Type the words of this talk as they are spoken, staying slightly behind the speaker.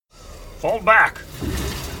Fall back!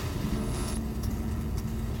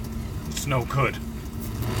 It's no good.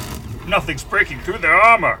 Nothing's breaking through their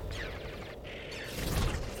armor.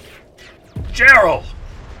 Gerald!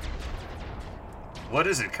 What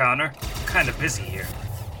is it, Connor? I'm kind of busy here.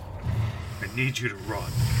 I need you to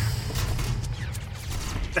run.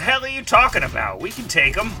 The hell are you talking about? We can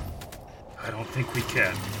take them. I don't think we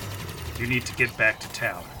can. You need to get back to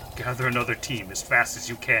town. Gather another team as fast as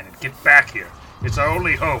you can and get back here. It's our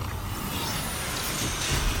only hope.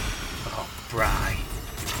 Oh, Bri,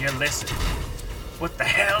 you listen. What the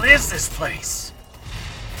hell is this place?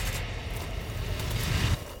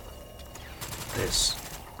 This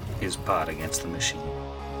is Pod Against the Machine.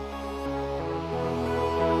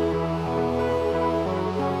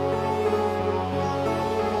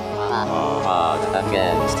 Pod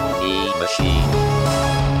Against the Machine.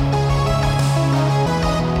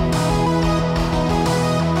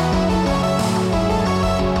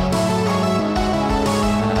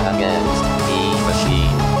 Against the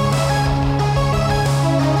Machine.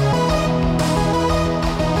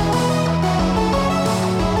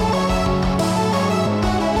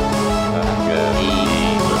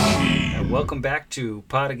 Welcome back to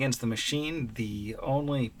Pod Against the Machine, the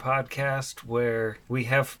only podcast where we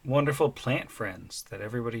have wonderful plant friends that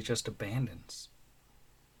everybody just abandons.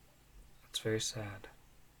 It's very sad.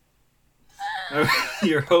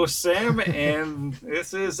 Your host, Sam, and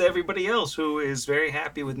this is everybody else who is very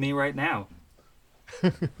happy with me right now.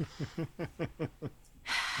 You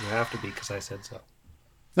have to be, because I said so.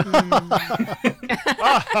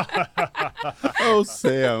 Oh,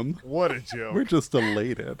 Sam. What a joke. We're just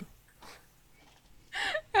elated.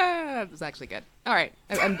 That was actually good. All right,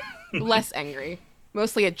 I'm less angry.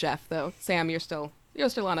 Mostly at Jeff, though. Sam, you're still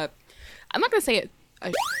on a. I'm not gonna say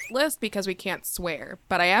a list because we can't swear,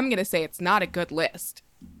 but I am gonna say it's not a good list.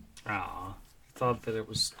 Aw, I thought that it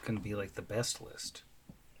was gonna be like the best list.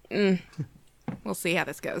 We'll see how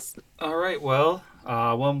this goes. All right, well,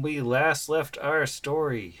 when we last left our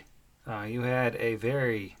story, you had a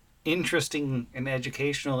very interesting and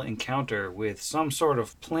educational encounter with some sort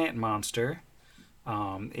of plant monster.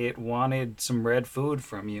 It wanted some red food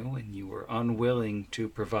from you, and you were unwilling to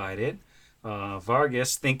provide it.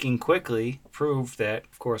 Vargas, thinking quickly, proved that,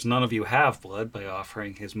 of course, none of you have blood by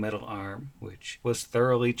offering his metal arm, which was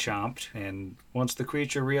thoroughly chomped. And once the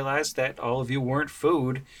creature realized that all of you weren't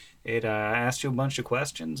food, it asked you a bunch of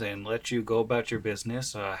questions and let you go about your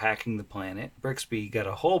business, hacking the planet. Brixby got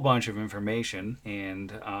a whole bunch of information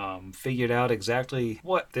and figured out exactly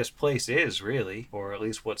what this place is, really, or at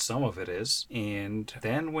least what some of it is. And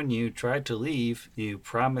then when you tried to leave, you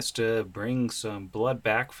promised to bring some blood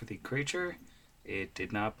back for the creature. It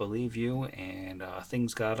did not believe you, and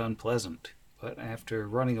things got unpleasant. But after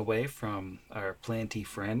running away from our planty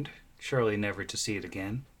friend, surely never to see it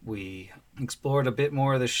again, we explored a bit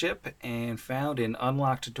more of the ship and found an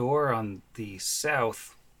unlocked door on the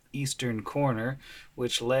southeastern corner,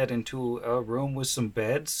 which led into a room with some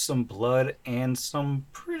beds, some blood, and some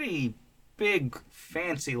pretty big,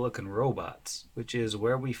 fancy-looking robots, which is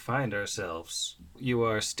where we find ourselves. You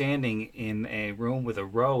are standing in a room with a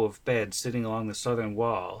row of beds sitting along the southern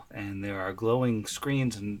wall, and there are glowing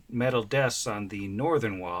screens and metal desks on the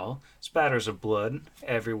northern wall, spatters of blood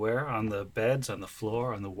everywhere on the beds, on the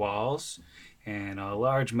floor, on the walls, and a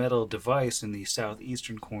large metal device in the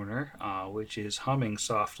southeastern corner, which is humming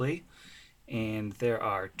softly. And there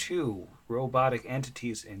are two robotic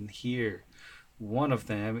entities in here. One of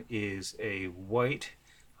them is a white,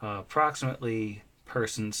 approximately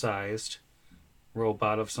person-sized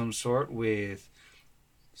robot of some sort with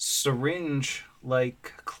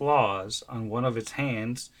syringe-like claws on one of its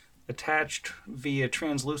hands, attached via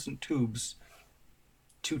translucent tubes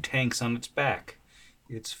to tanks on its back.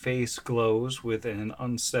 Its face glows with an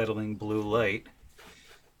unsettling blue light.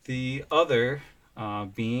 The other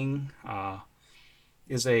being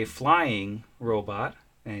is a flying robot.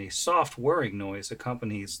 A soft whirring noise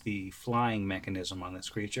accompanies the flying mechanism on this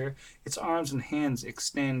creature. Its arms and hands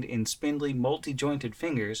extend in spindly, multi-jointed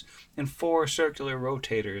fingers, and 4 circular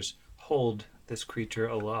rotators hold this creature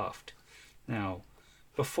aloft. Now,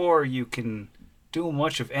 before you can do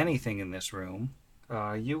much of anything in this room,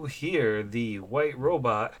 you hear the white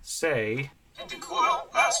robot say,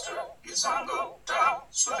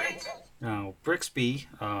 Now, Brixby,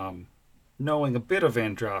 knowing a bit of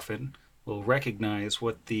Androphin, will recognize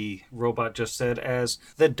what the robot just said as,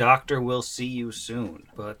 "The doctor will see you soon."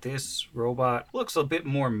 But this robot looks a bit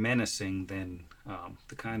more menacing than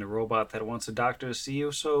the kind of robot that wants a doctor to see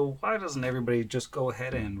you, so why doesn't everybody just go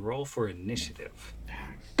ahead and roll for initiative?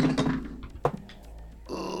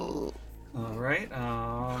 Alright,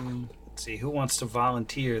 let's Let's see, who wants to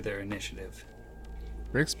volunteer their initiative?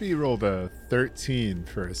 Brixby rolled a 13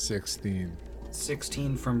 for a 16.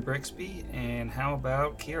 16 from Brixby, and how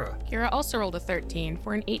about Kira? Kira also rolled a 13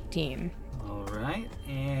 for an 18. All right,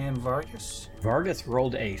 and Vargas? Vargas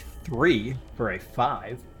rolled a 3 for a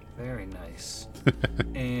 5. Very nice.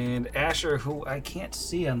 And Asher, who I can't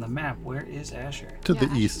see on the map, where is Asher? To the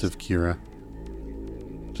Yeah, east of Kira.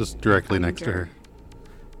 Just directly next to her.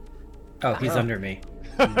 Oh, he's under me.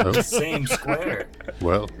 Oh, Same square.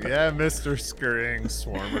 well, Yeah, Mr. Scurrying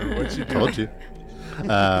Swarmer, what you doing? told you.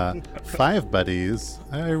 5 buddies.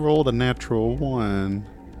 I rolled a natural 1.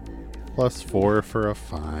 Plus 4 for a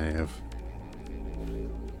 5.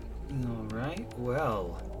 All right,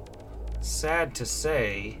 well, sad to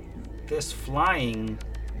say, this flying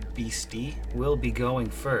beastie will be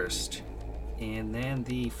going first. And then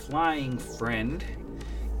the flying friend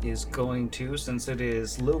is going to, since it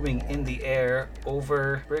is looming in the air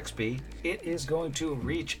over Brixby, it is going to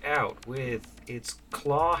reach out with its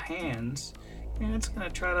claw hands, and it's going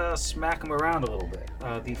to try to smack him around a little bit.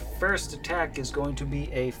 The first attack is going to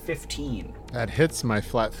be a 15. That hits my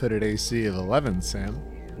flat-footed AC of 11, Sam.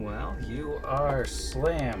 Well, you are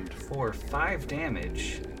slammed for 5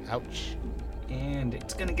 damage, Ouch. and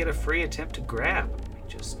it's going to get a free attempt to grab.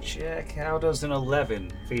 Just check, how does an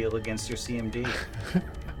 11 feel against your CMD?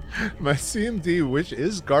 My CMD, which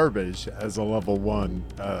is garbage as a level 1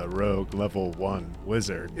 rogue, level 1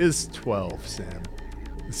 wizard, is 12, Sam.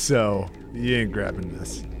 So, you ain't grabbing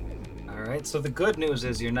this. Alright, so the good news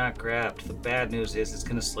is you're not grabbed. The bad news is it's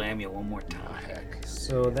going to slam you one more time. Heck.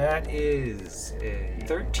 So that is a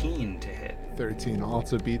 13 to hit. 13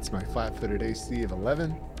 also beats my flat-footed AC of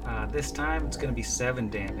 11. This time it's going to be 7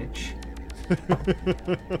 damage.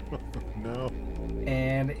 No.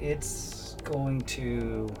 And it's going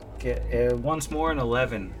to get once more an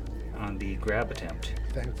 11 on the grab attempt.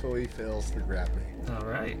 Thankfully fails to grab me. All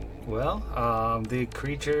right. Well, the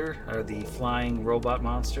creature, or the flying robot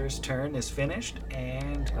monster's turn is finished,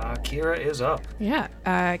 and Kira is up. Yeah,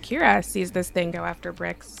 Kira sees this thing go after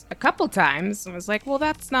Brix a couple times and was like, well,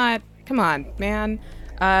 that's not... Come on, man.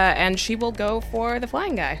 And she will go for the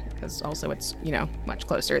flying guy, because also it's, much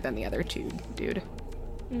closer than the other two, dude.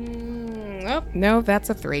 Oh, no, that's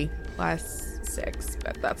a 3 plus 6,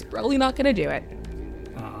 but that's probably not going to do it.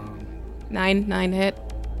 9 hit.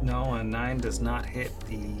 No, a 9 does not hit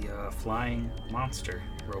the flying monster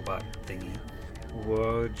robot thingy.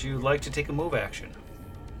 Would you like to take a move action?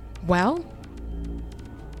 Well,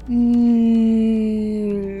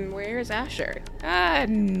 where's Asher?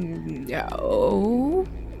 No.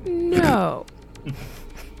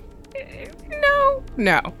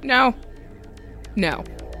 No. No.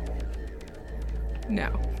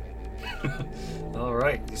 All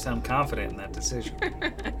right, you sound confident in that decision.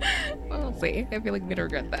 We'll see. I feel like I'm gonna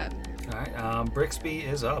regret that. All right, Brixby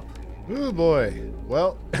is up. Oh boy.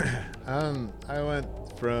 Well, I went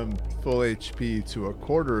from full HP to a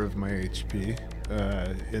quarter of my HP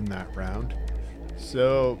in that round.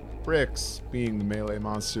 So Brix, being the melee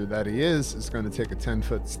monster that he is going to take a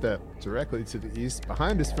 10-foot step directly to the east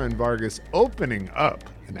behind his friend Vargas, opening up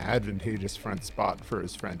an advantageous front spot for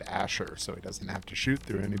his friend Asher, so he doesn't have to shoot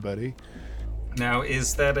through anybody. Now,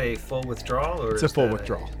 is that a full withdrawal, or It's is a full that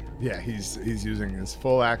withdrawal. Yeah, he's using his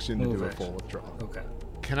full action to Move do a action. full withdrawal. Okay.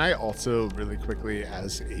 Can I also, really quickly,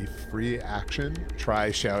 as a free action,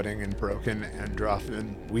 try shouting in Broken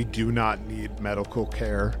Androthan, "We do not need medical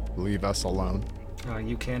care. Leave us alone"?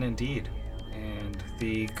 You can indeed. And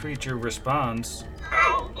the creature responds,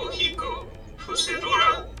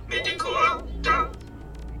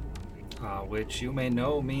 which you may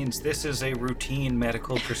know means this is a routine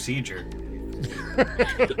medical procedure.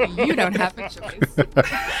 You don't have a choice.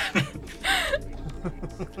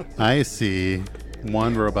 I see.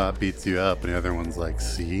 One robot beats you up, and the other one's like,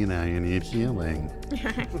 see, now you need healing.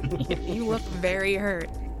 You look very hurt.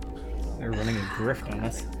 They're running a grift on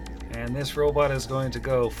us. And this robot is going to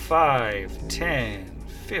go 5, 10,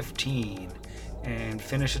 15, and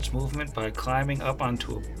finish its movement by climbing up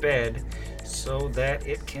onto a bed so that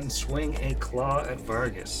it can swing a claw at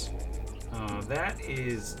Vargas. That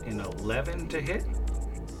is an 11 to hit.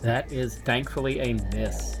 That is thankfully a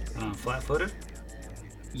miss. Flat-footed.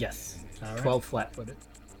 Yes. All right. 12 flat-footed.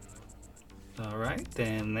 All right,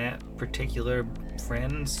 then that particular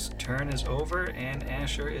friend's turn is over, and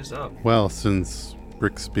Asher is up. Well, since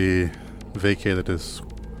Brixby vacated his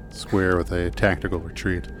square with a tactical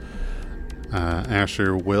retreat,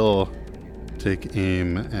 Asher will take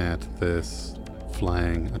aim at this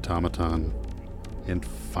flying automaton and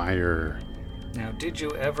fire. Now, did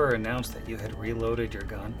you ever announce that you had reloaded your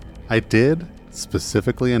gun? I did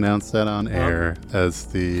specifically announce that on air as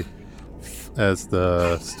the as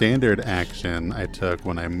the standard action I took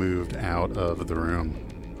when I moved out of the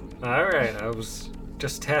room. All right, I was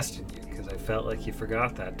just testing you because I felt like you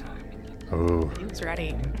forgot that time. Oh, He was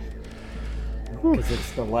ready. Because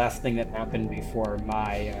it's the last thing that happened before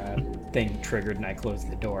my thing triggered and I closed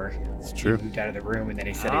the door. it's true. He moved out of the room and then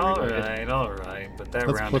he said he All reloaded. right. But that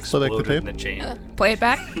Let's- round let's play back the exploded in tape. the chamber. Play it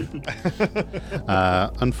back.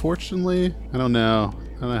 Unfortunately, I don't know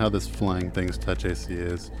how this flying thing's touch AC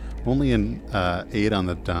is. Only an 8 on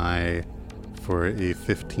the die for a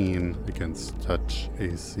 15 against touch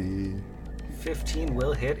AC. 15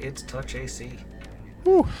 will hit its touch AC.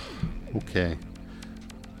 Whew. Okay.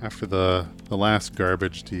 After the last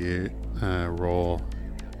garbage D8 roll,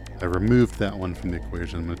 I removed that one from the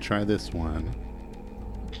equation. I'm going to try this one.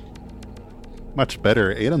 Much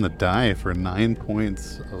better. 8 on the die for 9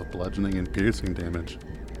 points of bludgeoning and piercing damage.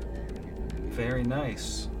 Very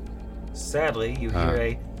nice. Sadly, you hear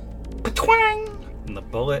a twang, and the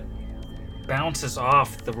bullet bounces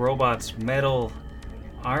off the robot's metal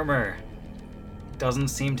armor. Doesn't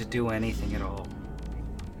seem to do anything at all.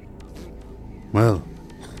 Well,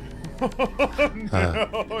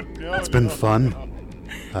 it's been fun.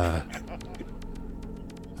 I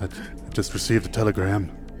just received a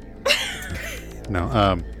telegram.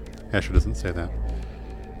 No, Asher doesn't say that.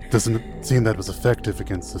 Doesn't seem that was effective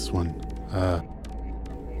against this one.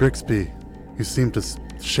 Brixby, you seem to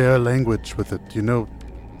share language with it. You know,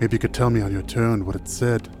 maybe you could tell me on your turn what it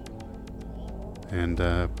said. And,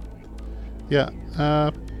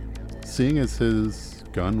 seeing as his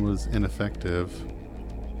gun was ineffective,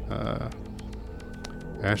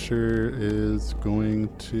 Asher is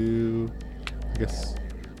going to, I guess,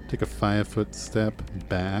 take a 5-foot step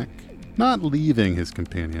back. Not leaving his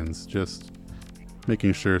companions, just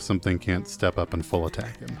making sure something can't step up and full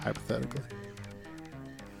attack him, hypothetically.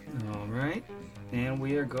 All right. And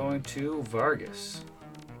we are going to Vargas.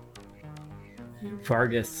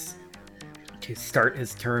 Vargas, to start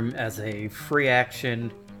his turn as a free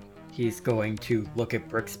action, he's going to look at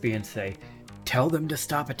Brixby and say, "Tell them to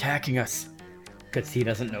stop attacking us." Because he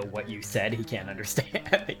doesn't know what you said. He can't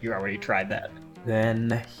understand. You already tried that.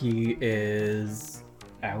 Then he is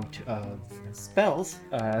out of spells.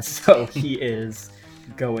 So he is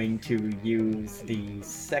going to use the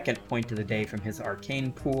second point of the day from his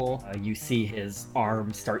arcane pool. You see his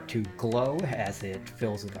arm start to glow as it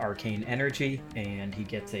fills with arcane energy, and he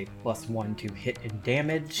gets a +1 to hit and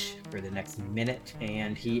damage for the next minute,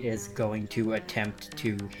 and he is going to attempt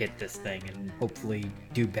to hit this thing and hopefully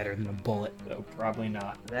do better than a bullet, though probably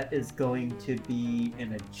not. That is going to be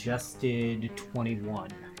an adjusted 21.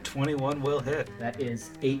 21 will hit. That is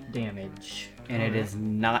 8 damage, and it is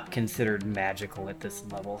not considered magical at this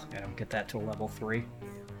level. I don't get that till level 3,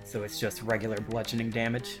 so it's just regular bludgeoning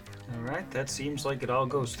damage. All right. That seems like it all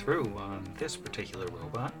goes through on this particular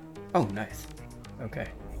robot. Oh, nice. Okay.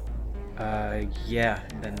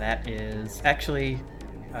 Then that is actually,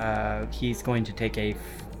 he's going to take a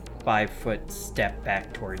 5-foot step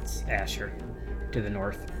back towards Asher to the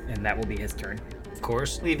north, and that will be his turn. Of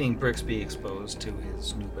course, leaving Brixby exposed to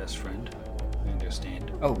his new best friend. I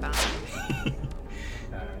understand. Oh,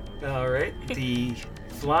 All right. The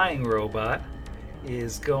flying robot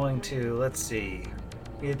is going to, let's see.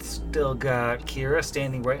 It's still got Kira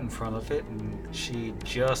standing right in front of it, and she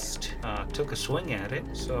just took a swing at it.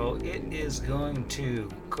 So it is going to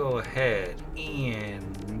go ahead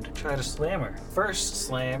and try to slam her. First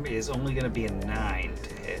slam is only going to be a 9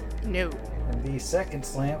 to hit. No. And the second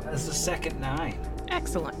slam is the second 9.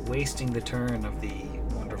 Excellent. Wasting the turn of the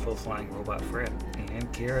wonderful flying robot Fred.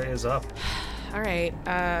 And Kira is up. All right.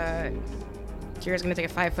 Kira's gonna take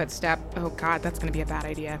a 5-foot step. Oh God, that's gonna be a bad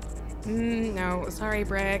idea. No, sorry,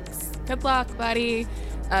 Brix. Good luck, buddy.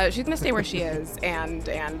 She's gonna stay where she is and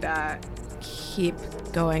keep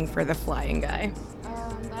going for the flying guy.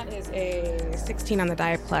 That is a 16 on the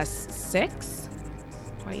die plus 6.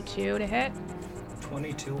 22 to hit.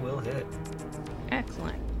 22 will hit.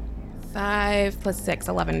 Excellent. 5 plus 6,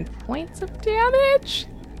 11 points of damage.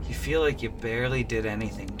 You feel like you barely did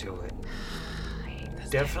anything to it. I hate this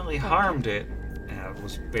Definitely guy. harmed it. It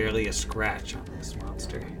was barely a scratch on this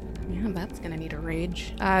monster. Yeah, that's gonna need a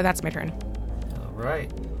rage. That's my turn. All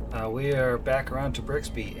right. We are back around to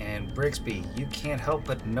Brixby, and Brixby, you can't help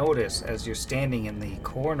but notice as you're standing in the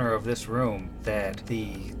corner of this room that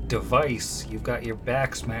the device you've got your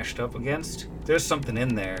back smashed up against, there's something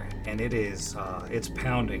in there, and it is, it's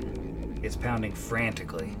pounding. It's pounding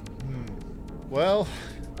frantically. Well,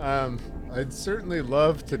 I'd certainly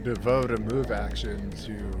love to devote a move action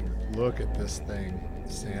to look at this thing,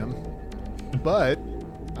 Sam. But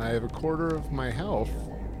I have a quarter of my health,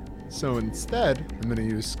 So instead, I'm going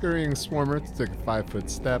to use Scurrying Swarmer to take a 5-foot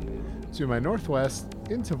step to my northwest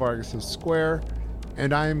into Vargas's square,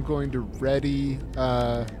 and I am going to ready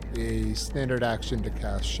a standard action to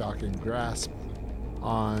cast Shocking Grasp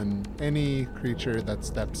on any creature that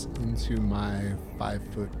steps into my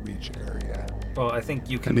 5-foot reach area. Well, I think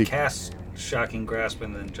you can Any- cast Shocking Grasp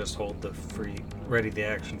and then just hold the ready the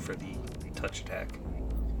action for the touch attack.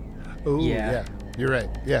 Oh, Yeah. yeah. You're right.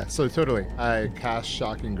 Yeah, so totally. I cast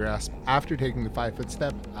Shocking Grasp after taking the 5-foot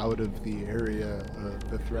step out of the area of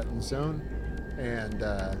the threatened zone, and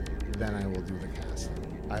then I will do the cast.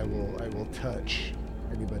 I will touch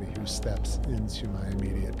anybody who steps into my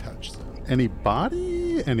immediate touch zone. Any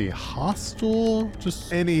body? Any hostile?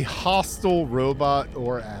 Just Any hostile robot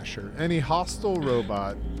or Asher. Any hostile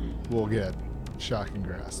robot will get Shocking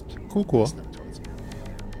Grasp. cool. Step towards me.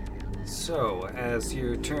 So, as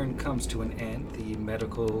your turn comes to an end, the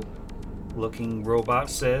medical-looking robot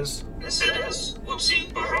says, This is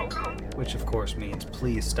Whoopsie Barocco. which of course means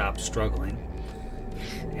please stop struggling.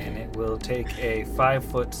 And it will take a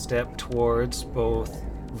 5-foot step towards both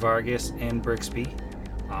Vargas and Brixby,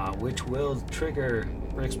 which will trigger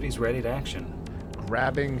Brixby's ready to action.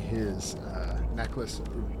 Grabbing his necklace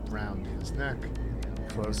around his neck,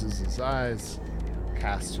 closes his eyes,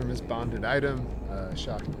 casts from his bonded item,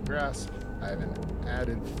 Shocking Grasp. I haven't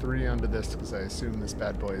added 3 onto this because I assume this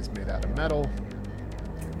bad boy is made out of metal.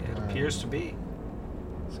 It appears to be.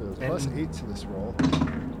 So plus 8 to this roll.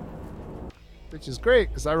 Which is great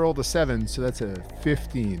because I rolled a 7, so that's a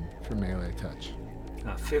 15 for melee touch.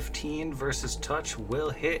 15 versus touch will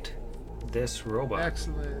hit this robot.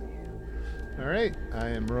 Excellent. Alright, I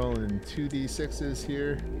am rolling 2d6s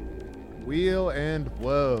here. Wheel and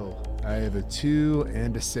whoa. I have a 2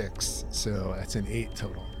 and a 6, so that's an 8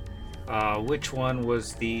 total. Which one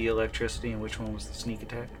was the electricity and which one was the sneak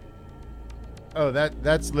attack? Oh,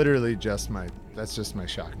 that's literally just my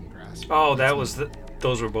Shocking Grasp. Oh,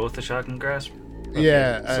 those were both the Shocking Grasp? Okay,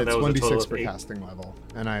 Yeah, so it's that was a total 1d6 of per 8. casting level,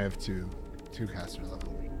 and I have two caster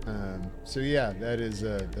level. So yeah, that's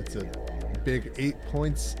a big 8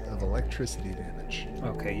 points of electricity damage.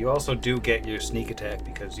 Okay, you also do get your sneak attack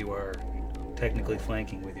because you are technically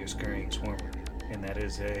flanking with your Scurrying Swarmer, and that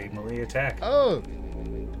is a melee attack. Oh,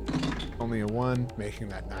 only a 1, making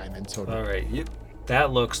that 9 in total. All right,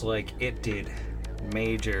 that looks like it did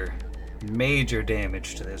major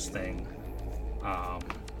damage to this thing.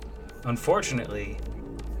 Unfortunately,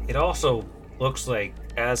 it also looks like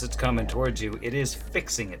as it's coming towards you, it is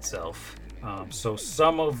fixing itself. So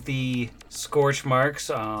some of the scorch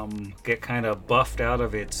marks get kind of buffed out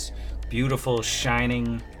of its beautiful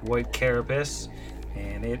shining white carapace,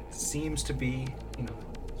 and it seems to be,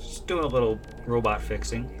 just doing a little robot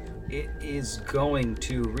fixing. It is going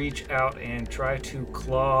to reach out and try to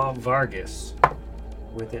claw Vargas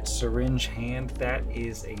with its syringe hand. That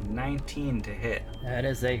is a 19 to hit. That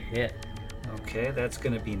is a hit. Okay, that's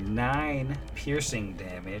going to be 9 piercing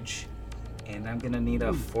damage, and I'm going to need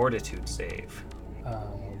a fortitude save.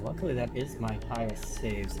 Luckily, that is my highest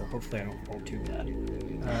save, so hopefully I don't roll too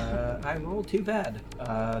bad. I rolled too bad.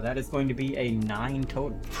 That is going to be a 9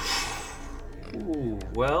 total. Ooh,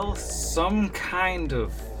 well, some kind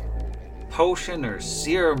of potion or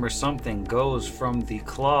serum or something goes from the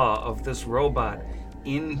claw of this robot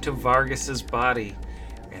into Vargas's body,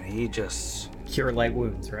 and he just Cure light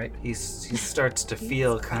wounds, right? he starts to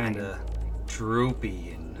feel kind of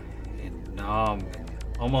droopy and numb, and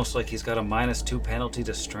almost like he's got a -2 penalty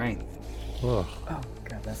to strength. Ugh. Oh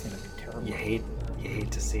god, that's gonna be terrible. You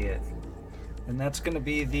hate to see it. And that's going to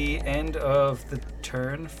be the end of the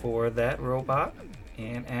turn for that robot,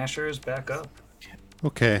 and Asher is back up.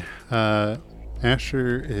 Okay,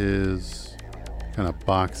 Asher is kind of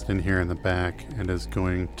boxed in here in the back and is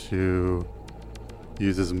going to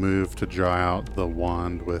use his move to draw out the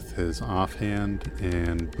wand with his offhand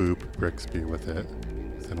and boop Brixby with it.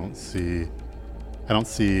 I don't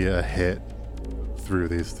see a hit through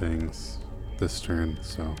these things this turn,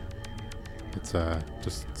 so let's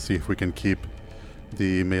just see if we can keep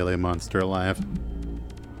the melee monster alive.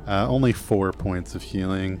 Only 4 points of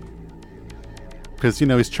healing. Because,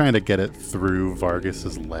 he's trying to get it through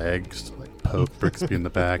Vargas's legs, to, poke Brixby in the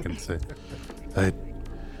back and say,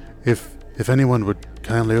 if anyone would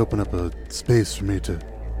kindly open up a space for me to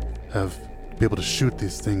be able to shoot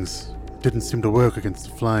these things. Didn't seem to work against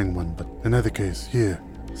the flying one, but in either case, here,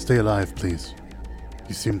 stay alive, please.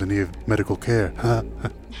 You seem to need medical care, huh?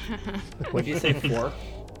 What'd you say, 4?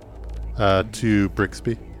 To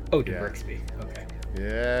Brixby. Oh, to Yeah. Brixby. Okay.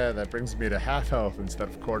 Yeah, that brings me to half health instead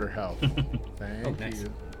of quarter health. Thank nice.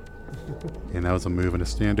 you. And that was a move and a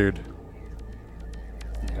standard.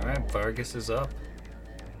 All right, Vargas is up.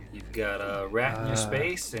 You've Got a rat in your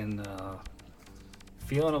space and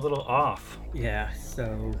feeling a little off. Yeah,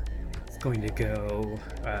 so it's going to go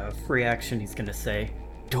free action. He's going to say,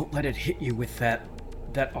 "Don't let it hit you with that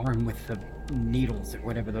arm with the needles or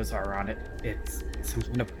whatever those are on it. It's some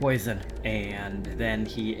kind of poison." And then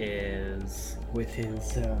he is, with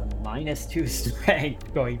his -2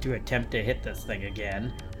 strength, going to attempt to hit this thing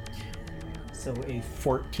again. So a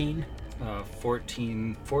 14.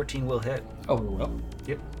 14 will hit. Oh, well.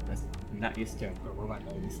 Yep. I'm not used to a robot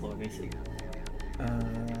going this slow, basically.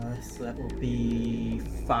 So that will be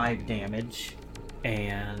 5 damage.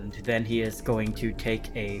 And then he is going to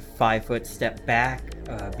take a 5-foot step back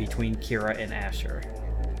between Kira and Asher.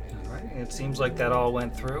 All right. It seems like that all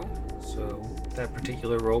went through. So that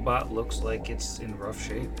particular robot looks like it's in rough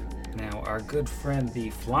shape. Now, our good friend,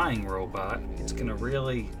 the flying robot, is going to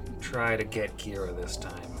really try to get Kira this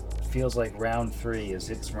time. Feels like round 3 is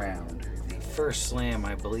its round. The first slam,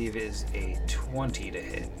 I believe, is a 20 to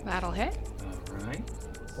hit. That'll hit. All right.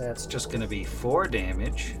 That's just going to be 4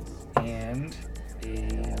 damage and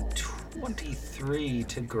a 23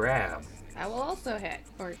 to grab. That will also hit,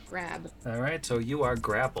 or grab. All right, so you are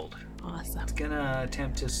grappled. Awesome. It's going to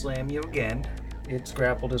attempt to slam you again. It's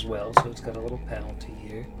grappled as well, so it's got a little penalty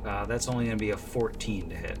here. That's only going to be a 14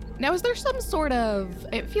 to hit. Now, is there some sort of,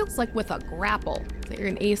 it feels like with a grapple, is there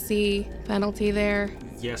an AC penalty there?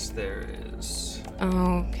 Yes, there is.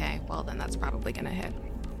 Okay, well then that's probably gonna hit.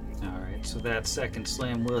 All right, so that second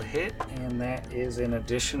slam will hit, and that is an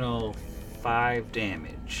additional 5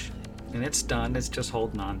 damage. And it's done. It's just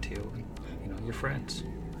holding on to, your friends.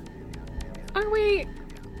 Are we...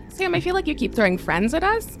 Sam, I feel like you keep throwing friends at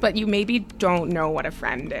us, but you maybe don't know what a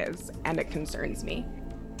friend is, and it concerns me.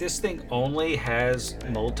 This thing only has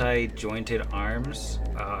multi-jointed arms.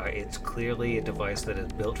 It's clearly a device that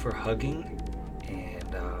is built for hugging,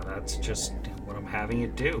 and that's just what I'm having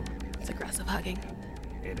it do. It's aggressive hugging.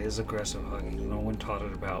 It is aggressive hugging. No one taught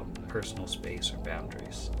it about personal space or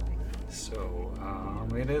boundaries. So,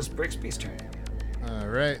 it is Brixby's turn. All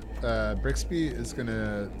right. Brixby is going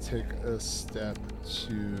to take a step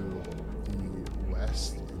to the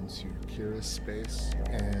west into Kira's space,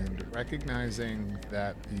 and recognizing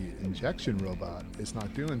that the injection robot is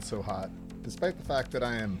not doing so hot, despite the fact that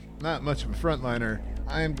I am not much of a frontliner,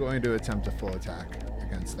 I am going to attempt a full attack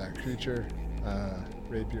against that creature.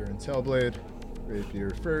 Rapier and Tailblade.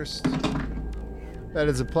 Rapier first. That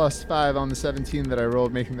is a +5 on the 17 that I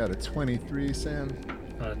rolled, making that a 23, Sam.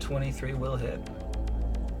 23 will hit.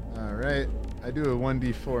 All right. I do a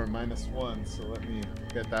 1d4 -1, so let me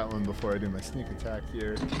get that one before I do my sneak attack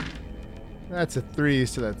here. That's a 3,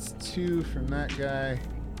 so that's 2 from that guy.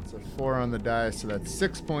 It's a 4 on the die, so that's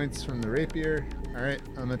 6 points from the rapier. All right,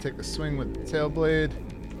 I'm gonna take a swing with the tailblade.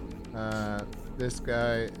 This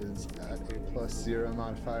guy is at a +0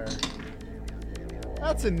 modifier.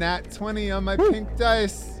 That's a nat 20 on my pink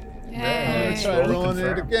dice. I'm gonna try Roll to rolling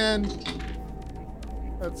it confirm. again.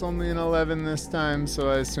 That's only an 11 this time, so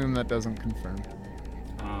I assume that doesn't confirm.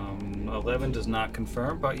 11 does not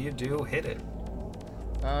confirm, but you do hit it.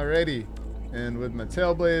 Alrighty. And with my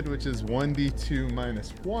tailblade, which is 1d2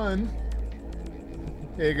 -1,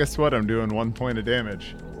 hey, guess what? I'm doing 1 point of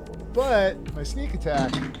damage. But my sneak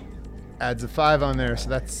attack adds a 5 on there, so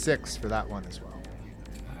that's 6 for that one as well.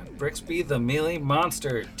 Brixby, the melee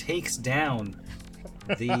monster, takes down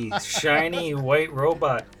the shiny white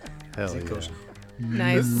robot. Hell As it yeah. goes,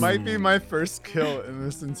 Nice. This might be my first kill in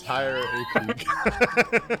this entire AP.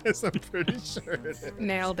 Guys, I'm pretty sure it is.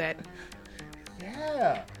 Nailed it.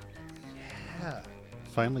 Yeah. Yeah.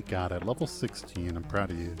 Finally got it. Level 16. I'm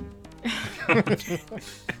proud of you.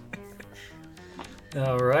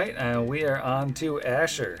 All right, we are on to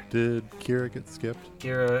Asher. Did Kira get skipped?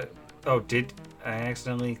 Kira. Oh, I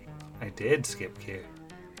did skip Kira.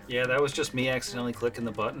 Yeah, that was just me accidentally clicking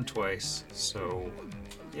the button twice. So,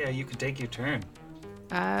 yeah, you can take your turn.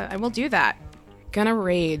 I will do that. Gonna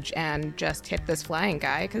rage and just hit this flying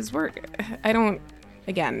guy, because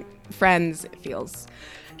again, friends feels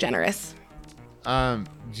generous.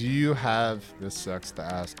 Do you have, this sucks to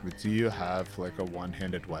ask, but do you have like a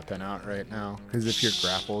one-handed weapon out right now? Because if you're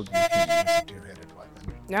grappled, you can't use a two-handed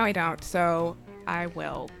weapon. No, I don't, so I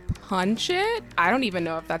will punch it. I don't even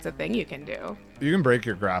know if that's a thing you can do. You can break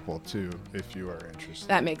your grapple too, if you are interested.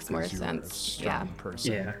 That makes more 'cause you are a sense. strong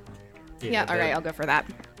person. Yeah. Yeah, all right, I'll go for that.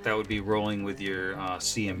 That would be rolling with your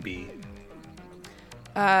CMB.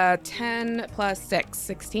 10 plus 6,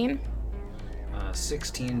 16.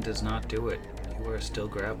 16 does not do it. You are still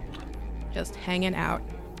grappled. Just hanging out.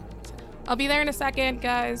 I'll be there in a second,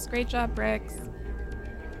 guys. Great job, Brix.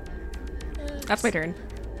 That's my turn.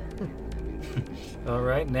 All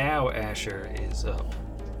right, now Asher is up.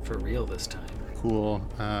 for real this time. Cool.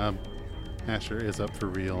 Asher is up for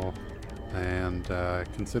real. And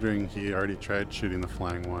considering he already tried shooting the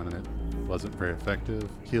flying one and it wasn't very effective,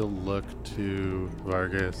 he'll look to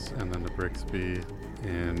Vargas and then to Brixby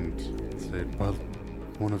and say, well,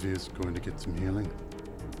 one of you is going to get some healing.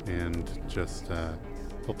 And just,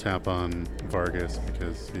 he'll tap on Vargas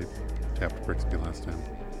because he tapped Brixby last time.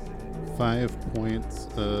 5 points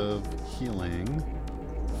of healing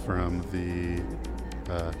from the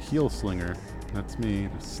heal slinger. That's me,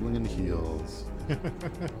 slinging heals.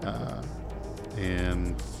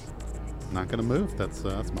 And not gonna move. That's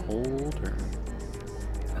my whole turn.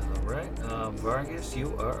 All right, Vargas,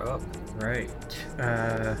 you are up. Right.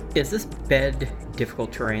 Is this bed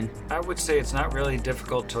difficult terrain? I would say it's not really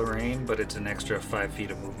difficult terrain, but it's an extra 5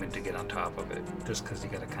 feet of movement to get on top of it, just because you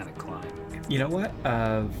gotta kind of climb. You know what?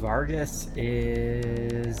 Vargas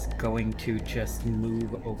is going to just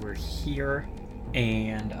move over here,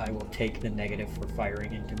 and I will take the negative for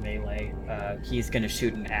firing into melee. He's going to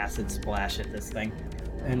shoot an acid splash at this thing,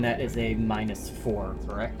 and that is a -4,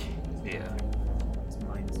 correct? Yeah. It's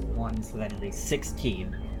 -1, so that is a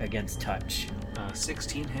 16 against touch.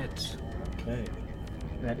 16 hits. Okay.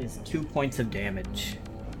 That is 2 points of damage.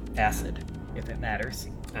 Acid, if it matters.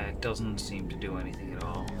 It doesn't seem to do anything at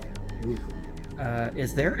all. Ooh.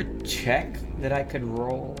 Is there a check that I could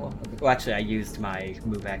roll? Well, actually, I used my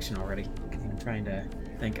move action already. I'm trying to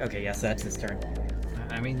think. Okay, yes, that's his turn.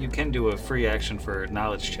 I mean, you can do a free action for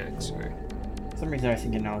knowledge checks. Or... For some reason, I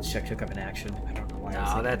think a knowledge check took up an action. I don't know why. I was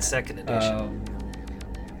No, thinking that's that. 2nd edition.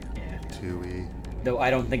 Yeah. 2E. Though I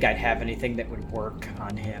don't think I'd have anything that would work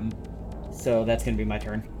on him. So that's going to be my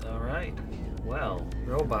turn. All right. Well,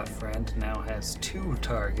 Robot Friend now has 2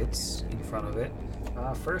 targets in front of it.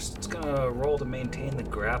 First, it's gonna roll to maintain the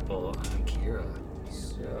grapple on Kira.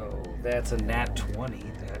 So that's a nat 20.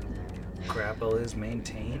 That grapple is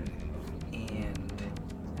maintained. And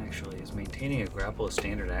actually, is maintaining a grapple a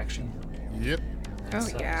standard action? Yep. Oh,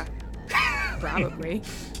 sucks. yeah. Probably.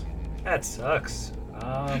 That sucks.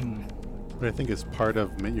 But I think as part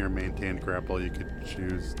of your maintained grapple, you could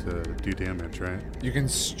choose to do damage, right? You can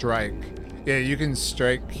strike. Yeah, you can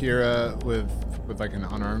strike Kira with like an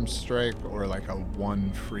unarmed strike or like a 1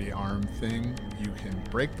 free arm thing. You can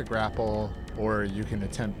break the grapple or you can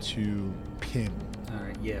attempt to pin.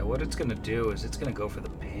 Alright, yeah, what it's gonna do is it's gonna go for the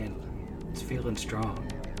pin. It's feeling strong.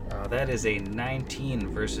 That is a 19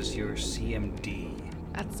 versus your CMD.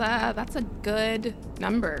 That's a good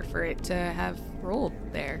number for it to have rolled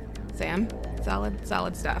there, Sam.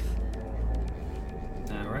 Solid stuff.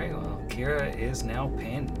 Alright, well, Kira is now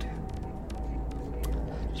pinned.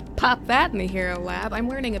 Pop that in the Hero Lab. I'm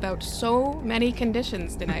learning about so many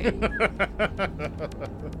conditions tonight.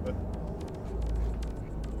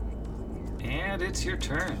 And it's your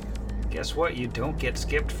turn. Guess what? You don't get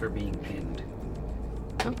skipped for being pinned.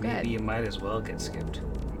 Oh, good. Maybe you might as well get skipped.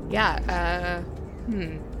 Yeah,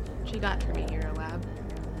 What you got for me, Hero Lab?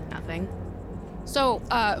 Nothing. So,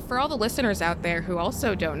 for all the listeners out there who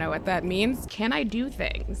also don't know what that means, can I do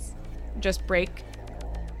things? Just break?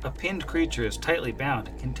 A pinned creature is tightly bound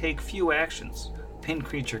and can take few actions. A pinned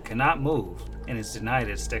creature cannot move and is denied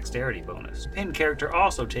its dexterity bonus. A pinned character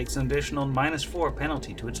also takes an additional -4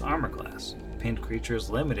 penalty to its armor class. A pinned creature is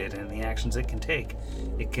limited in the actions it can take.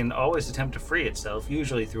 It can always attempt to free itself,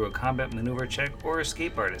 usually through a combat maneuver check or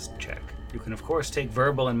escape artist check. You can of course take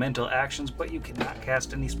verbal and mental actions, but you cannot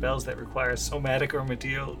cast any spells that require a somatic or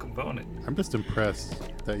material component. I'm just impressed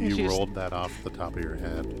that you She's- rolled that off the top of your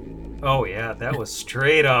head Oh yeah, that was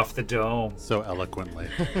straight off the dome. so eloquently.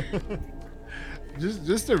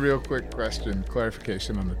 Just a real quick question,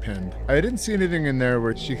 clarification on the pinned. I didn't see anything in there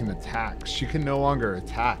where she can attack. She can no longer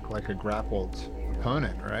attack like a grappled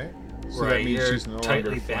opponent, right? So right, that means you're she's no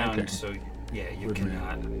tightly longer flanking bound, so yeah, you with me.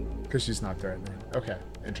 cannot. because she's not threatening. Okay,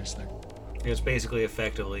 interesting. It's basically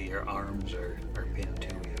effectively your arms are pinned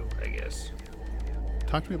to you, I guess.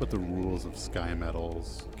 Talk to me about the rules of sky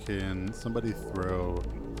medals. Can somebody throw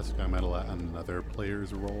a sky medal at another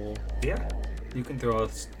player's roll? Yeah, you can throw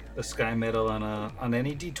a sky medal on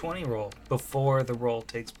any d20 roll before the roll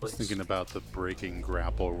takes place. Just thinking about the breaking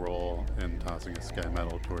grapple roll and tossing a sky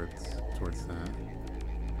medal towards that.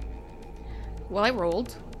 Well, I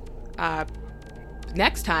rolled.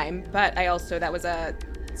 Next time, but that was a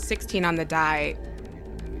 16 on the die.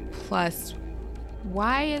 Plus,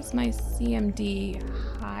 why is my CMD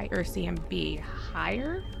high, or CMB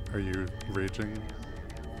higher? Are you raging?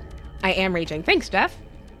 I am raging. Thanks, Jeff.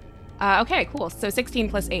 Okay, cool. So 16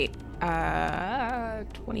 plus 8.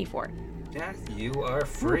 24. Yeah, you are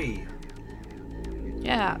free.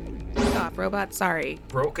 Yeah. Stop, robot. Sorry.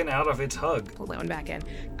 Broken out of its hug. Pull that one back in.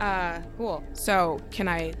 Cool. So, can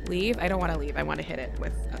I leave? I don't want to leave. I want to hit it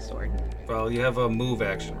with a sword. Well, you have a move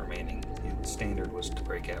action remaining. The standard was to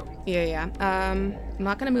break out. Yeah. I'm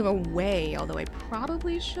not gonna move away, although I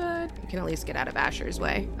probably should. You can at least get out of Asher's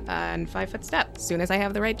way. And 5-foot step. As soon as I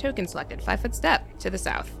have the right token selected, 5-foot step to the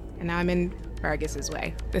south. And now I'm in Vargas's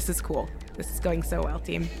way. This is cool. This is going so well,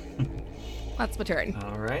 team. That's my turn.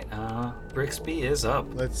 All right. Brixby is up.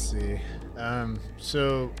 Let's see.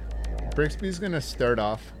 So Brixby's going to start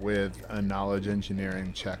off with a knowledge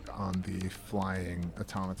engineering check on the flying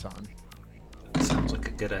automaton. Sounds like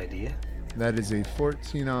a good idea. That is a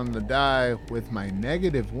 14 on the die with my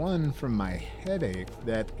 -1 from my headache.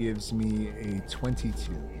 That gives me a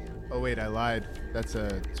 22. Oh wait, I lied. That's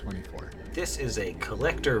a 24. This is a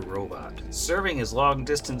collector robot. Serving as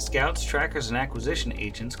long-distance scouts, trackers, and acquisition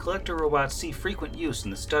agents, collector robots see frequent use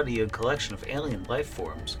in the study and collection of alien life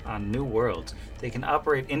forms on new worlds. They can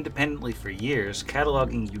operate independently for years,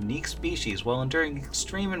 cataloging unique species while enduring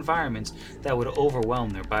extreme environments that would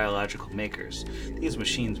overwhelm their biological makers. These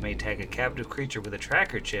machines may tag a captive creature with a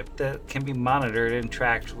tracker chip that can be monitored and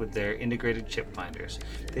tracked with their integrated chip finders.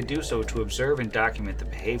 They do so to observe and document the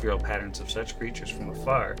behavioral patterns of such creatures from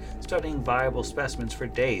afar, studying viable specimens for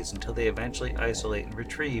days until they eventually isolate and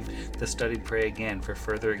retrieve the studied prey again for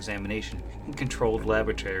further examination in controlled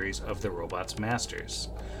laboratories of the robot's masters.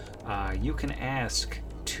 You can ask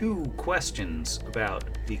 2 questions about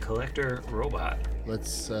the collector robot.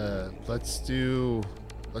 Let's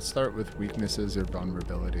start with weaknesses or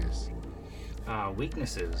vulnerabilities.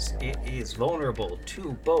 Weaknesses. It is vulnerable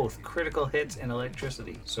to both critical hits and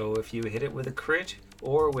electricity. So if you hit it with a crit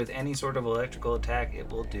or with any sort of electrical attack, it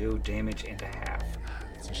will do damage into half.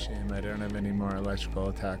 It's a shame I don't have any more electrical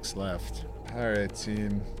attacks left. Alright,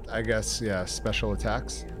 team. I guess, yeah, special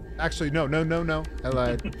attacks. Actually, no. I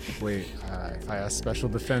lied. Wait, if I ask special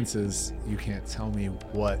defenses, you can't tell me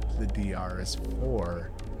what the DR is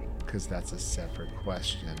for, because that's a separate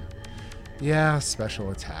question. Yeah, special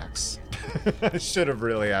attacks. I should have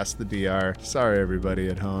really asked the DR. Sorry, everybody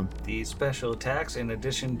at home. The special attacks, in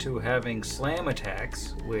addition to having slam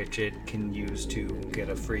attacks, which it can use to get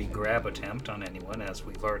a free grab attempt on anyone, as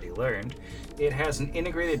we've already learned, it has an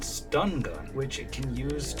integrated stun gun, which it can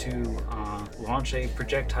use to launch a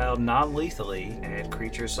projectile non-lethally at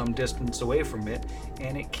creatures some distance away from it,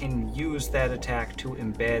 and it can use that attack to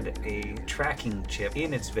embed a tracking chip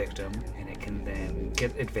in its victim, and it can then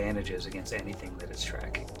get advantages against anything that it's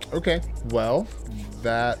tracking. Okay, well,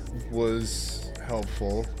 that was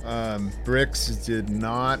helpful. Brix did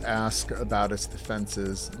not ask about its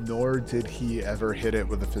defenses, nor did he ever hit it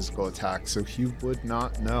with a physical attack, so he would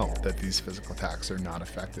not know that these physical attacks are not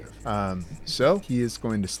effective. So he is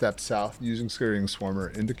going to step south using Scurrying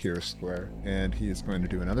Swarmer into Kira Square, and he is going to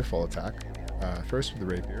do another full attack. First with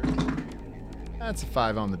the Rapier. That's a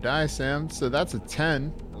 5 on the die, Sam, so that's a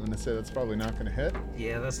 10. I'm going to say that's probably not going to hit.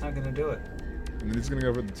 Yeah, that's not going to do it. And then he's going to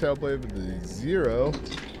go for the Tailblade with the 0.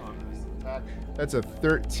 That's a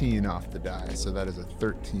 13 off the die, so that is a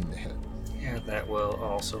 13 to hit. Yeah, that will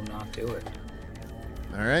also not do it.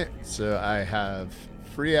 All right, so I have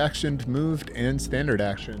free actioned, moved, and standard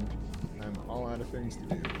action. I'm all out of things to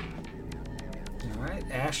do. All right,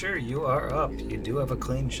 Asher, you are up. You do have a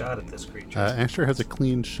clean shot at this creature. Asher has a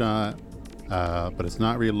clean shot, but it's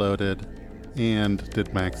not reloaded, and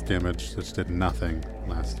did max damage, which did nothing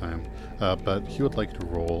last time. But he would like to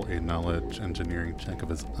roll a knowledge engineering check of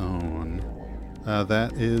his own.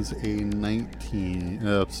 That is a 19.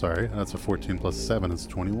 That's a 14 plus 7 is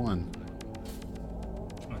 21.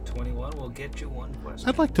 21 will get you 1 question.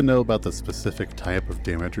 I'd like to know about the specific type of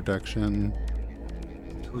damage reduction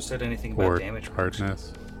Who said anything about or damage?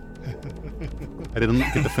 hardness. I didn't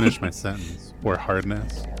get to finish my sentence. Or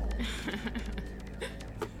hardness.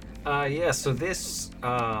 So this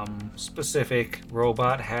specific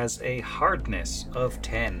robot has a hardness of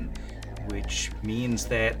 10, which means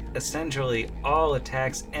that essentially all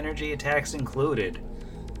attacks, energy attacks included,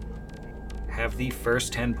 have the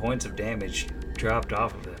first 10 points of damage dropped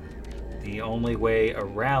off of them. The only way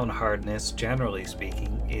around hardness, generally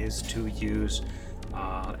speaking, is to use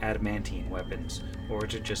adamantine weapons or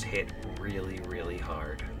to just hit really, really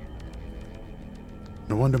hard.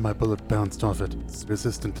 No wonder my bullet bounced off it. It's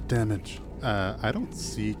resistant to damage. I don't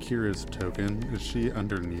see Kira's token. Is she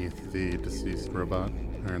underneath the deceased robot?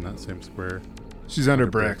 Or in that same square? She's under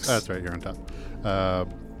Brix. That's right, you're on top.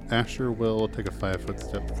 Asher will take a 5-foot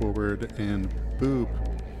step forward and boop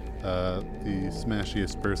the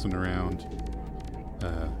smashiest person around,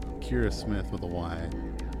 Kira Smith with a Y,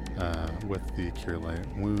 with the Cure Light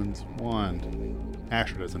Wounds wand.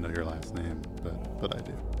 Asher doesn't know your last name, but I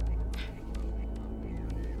do.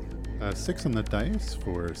 6 on the dice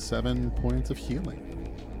for 7 points of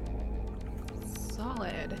healing.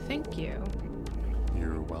 Solid. Thank you.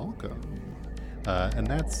 You're welcome. And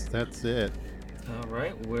that's it. All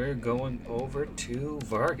right, we're going over to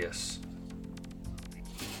Vargas.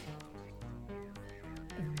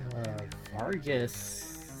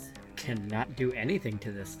 Vargas cannot do anything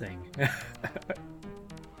to this thing. I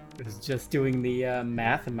was just doing the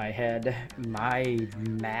math in my head. My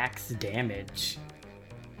max damage,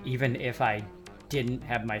 even if I didn't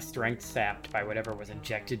have my strength sapped by whatever was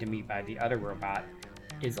injected to me by the other robot,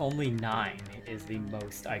 is only 9, is the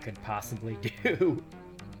most I could possibly do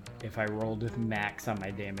if I rolled with max on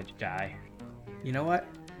my damage die. You know what?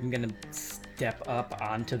 I'm gonna step up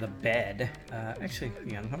onto the bed. Actually,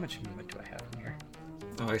 hang on, how much movement do I have in here?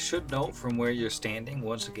 Now, I should note from where you're standing,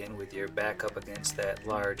 once again with your back up against that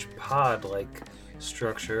large pod-like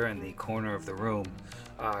structure in the corner of the room,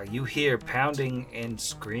 you hear pounding and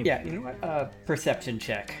screaming. Yeah, you know what? Perception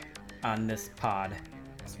check on this pod.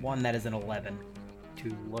 It's one that is an 11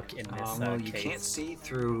 to look in this Well, you case. can't see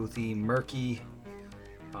through the murky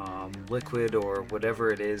liquid or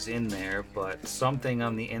whatever it is in there, but something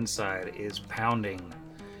on the inside is pounding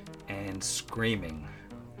and screaming.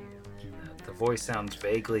 The voice sounds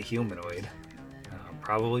vaguely humanoid,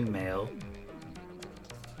 probably male.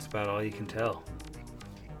 That's about all you can tell.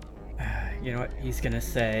 You know what he's gonna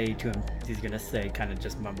say to him? He's gonna say, kind of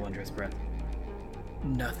just mumble under his breath,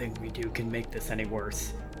 "Nothing we do can make this any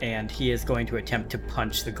worse." And he is going to attempt to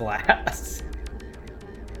punch the glass.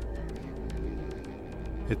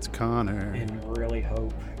 It's Connor. And really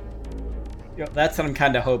hope. You know, that's what I'm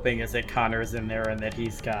kind of hoping, is that Connor's in there and that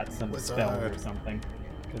he's got some What's spell up? or something.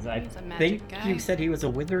 Because I He's a magic think guy. you said he was a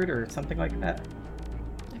wizard or something like that.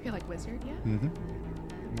 I feel like wizard, yeah. Mm-hmm.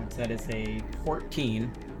 Once that is a 14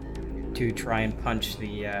 to try and punch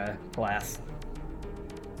the glass.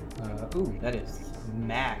 Ooh, that is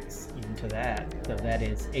max into that. So that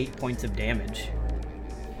is 8 points of damage.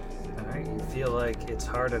 Alright, you feel like it's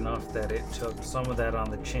hard enough that it took some of that on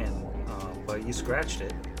the chin, but you scratched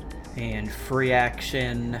it. And free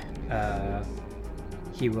action,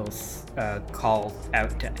 he will call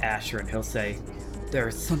out to Asher and he'll say,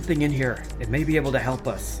 "There's something in here. It may be able to help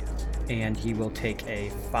us." And he will take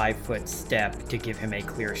a 5-foot step to give him a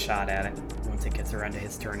clear shot at it once it gets around to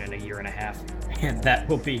his turn in a year and a half. And that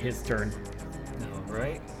will be his turn.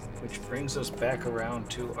 Alright, which brings us back around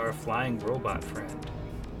to our flying robot friend.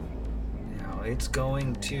 Now, it's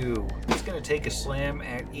going to take a slam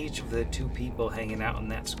at each of the 2 people hanging out in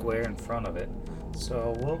that square in front of it.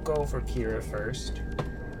 So we'll go for Kira first.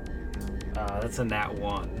 That's a nat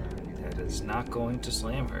 1. That is not going to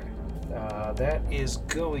slam her. That is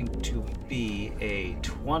going to be a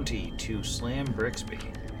 20 to slam Brixby.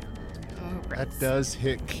 Oh, That Brits. does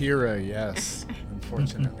hit Kira, yes,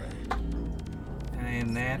 unfortunately.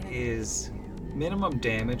 And that is minimum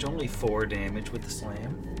damage, only 4 damage with the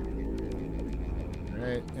slam.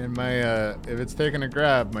 Right, and my if it's taking a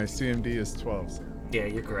grab, my CMD is 12. So. Yeah,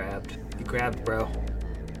 you're grabbed. You grabbed, bro.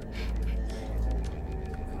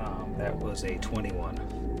 That was a 21.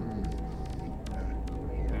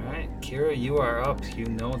 Alright, Kira, you are up. You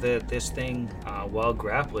know that this thing, while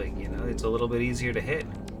grappling, it's a little bit easier to hit.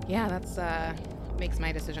 Yeah, that's makes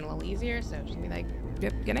my decision a little easier. So just be like,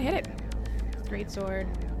 yep, gonna hit it. Great sword.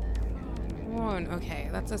 1. Okay,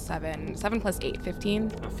 that's a 7. 7 plus 8,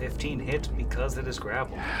 15. A 15 hits because it is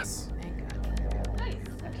grappled. Yes. Thank God. Nice.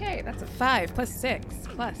 Okay, that's a 5 plus 6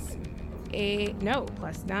 plus 8. No,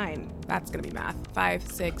 plus 9. That's gonna be math.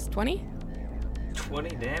 5, 6, 20.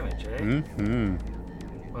 20 damage, eh? Mm-hmm.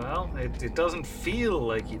 Well, it doesn't feel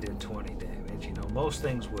like you did 20 damage. Most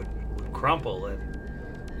things would crumple and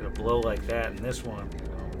a blow like that, and this one,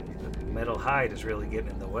 the metal hide is really getting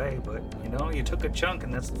in the way, but you took a chunk,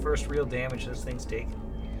 and that's the first real damage this thing's taken.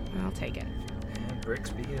 I'll take it. And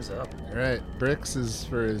Brixby is up. All right, Brix is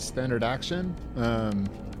for his standard action.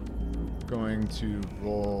 Going to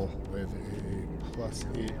roll with a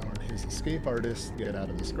 +8 on his escape artist. Get out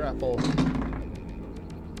of this grapple.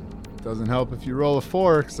 Doesn't help if you roll a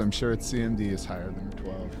 4, because I'm sure its CMD is higher than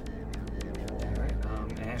 12.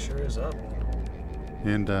 Alright, Asher is up.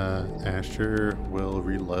 And Asher will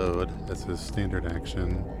reload as his standard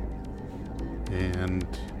action and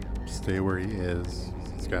stay where he is.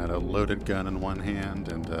 He's got a loaded gun in one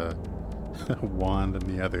hand and a wand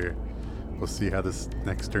in the other. We'll see how this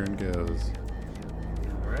next turn goes.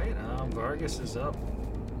 Alright, Vargas is up.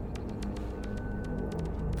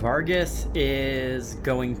 Vargas is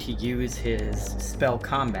going to use his spell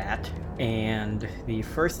combat, and the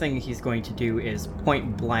first thing he's going to do is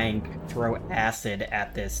point blank throw acid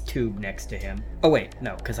at this tube next to him. Oh wait,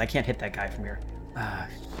 no, because I can't hit that guy from here.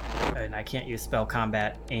 And I can't use spell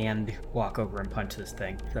combat and walk over and punch this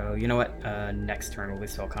thing. So you know what? Next turn will be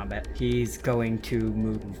spell combat. He's going to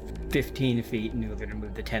move 15 feet, and we're going to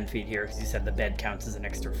move the 10 feet here because he said the bed counts as an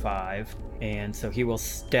extra 5. And so he will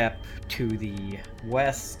step to the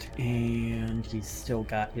west, and he's still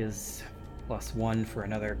got his +1 for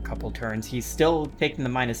another couple turns. He's still taking the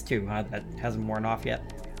 -2, huh? That hasn't worn off yet.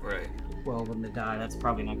 Right. Well, on the die, that's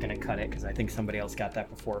probably not going to cut it because I think somebody else got that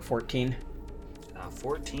before. 14.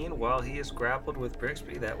 14, while he is grappled with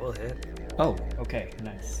Brixby, that will hit. Oh, okay,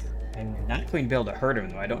 nice. I'm not going to be able to hurt him,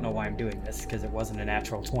 though. I don't know why I'm doing this, because it wasn't a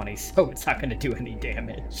natural 20, so it's not going to do any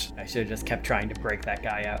damage. I should have just kept trying to break that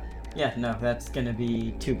guy out. Yeah, no, that's going to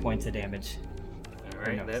be 2 points of damage. All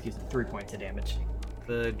right, No, excuse me, 3 points of damage.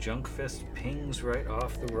 The junk fist pings right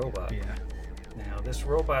off the robot. Yeah. Now, this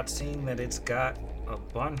robot, seeing that it's got a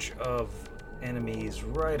bunch of enemies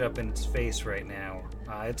right up in its face right now,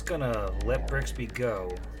 it's gonna let Brixby go,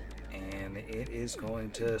 and it is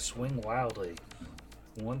going to swing wildly.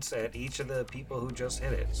 Once at each of the people who just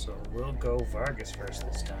hit it. So we'll go Vargas first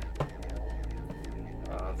this time.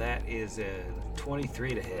 That is a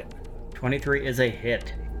 23 to hit. 23 is a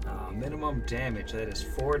hit. Minimum damage, that is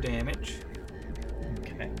 4 damage.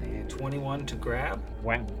 Okay. And 21 to grab.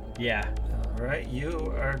 Wow. Yeah. Alright,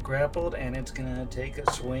 you are grappled, and it's gonna take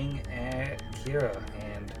a swing at Kira.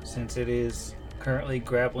 And since it is currently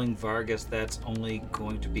grappling Vargas, that's only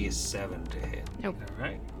going to be a 7 to hit. Nope.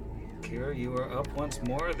 Alright. Kira, you are up once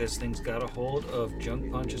more. This thing's got a hold of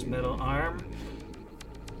Junk Punch's metal arm.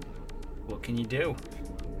 What can you do?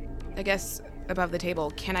 I guess above the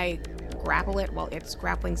table, can I grapple it while it's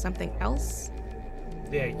grappling something else?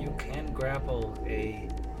 Yeah, you can grapple a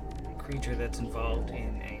creature that's involved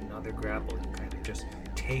in another grapple. You kind of just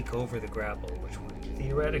take over the grapple, which would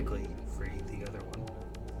theoretically free the other one.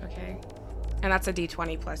 Okay. And that's a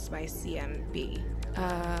d20 plus my CMB.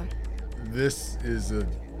 This is a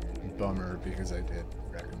bummer because I did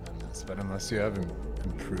recommend this, but unless you have an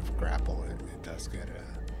improved grapple, it does get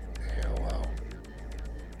a AOL.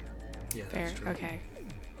 Yeah, Fair. that's true. Okay.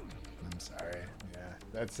 I'm sorry. Yeah,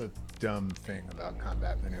 that's a dumb thing about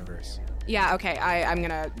combat maneuvers. Yeah, okay. I'm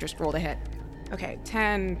gonna just roll to hit. Okay,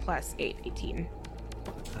 10 plus 8, 18.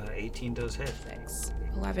 18 does hit. 6,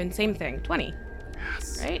 11, same thing, 20.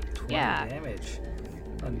 Yes. Right? 20 Yeah. damage.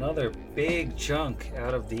 Another big chunk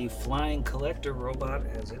out of the flying collector robot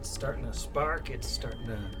as it's starting to spark. It's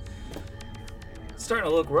starting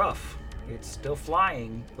to look rough. It's still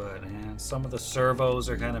flying, but some of the servos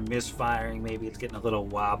are kind of misfiring. Maybe it's getting a little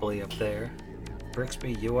wobbly up there.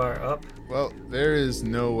 Brixby, you are up. Well, there is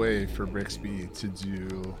no way for Brixby to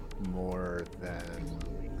do more than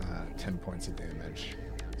 10 points of damage.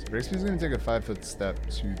 So Brixby's going to take a 5-foot step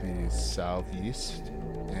to the southeast,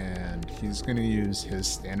 and he's going to use his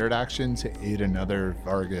standard action to aid another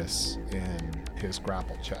Vargas in his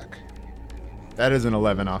grapple check. That is an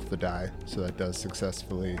 11 off the die, so that does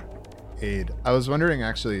successfully aid. I was wondering,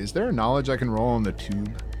 actually, is there a knowledge I can roll on the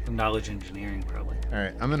tube? Knowledge engineering, probably. All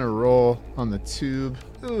right, I'm gonna roll on the tube.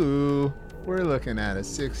 Ooh, we're looking at a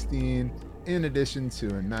 16 in addition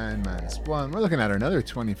to a 9 minus 1. We're looking at another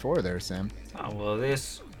 24 there, Sam. Oh, well,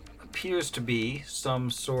 this appears to be some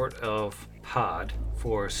sort of pod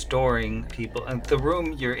for storing people. And the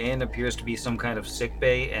room you're in appears to be some kind of sick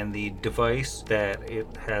bay, and the device that it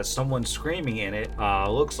has someone screaming in it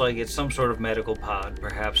looks like it's some sort of medical pod,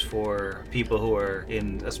 perhaps for people who are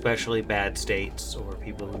in especially bad states or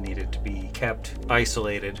people who needed to be kept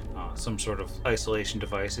isolated. Some sort of isolation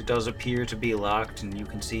device. It does appear to be locked, and you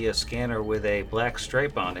can see a scanner with a black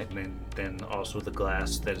stripe on it, and then also the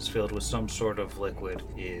glass that is filled with some sort of liquid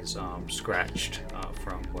is scratched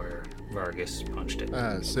from where Vargas punched it.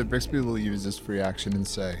 So Brixby will use this free action and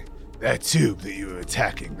say, "That tube that you were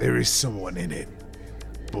attacking, there is someone in it,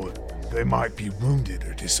 but they might be wounded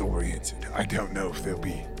or disoriented. I don't know if they'll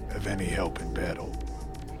be of any help in battle.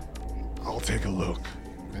 I'll take a look."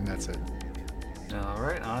 And that's it.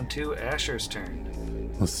 Alright, on to Asher's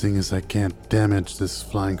turn. Well, seeing as I can't damage this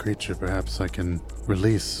flying creature, perhaps I can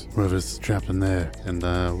release whoever's trapped in there. And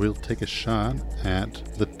we'll take a shot at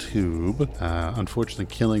the tube. Unfortunately,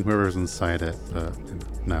 killing whoever's inside it.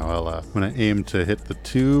 Now I'm going to aim to hit the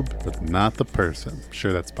tube, but not the person. I'm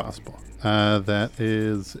sure that's possible. That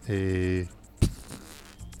is a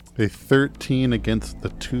 13 against the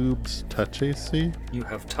tube's touch AC. You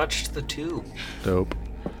have touched the tube. Dope.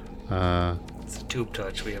 It's a tube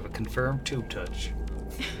touch. We have a confirmed tube touch.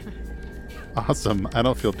 Awesome. I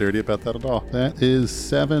don't feel dirty about that at all. That is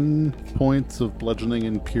 7 points of bludgeoning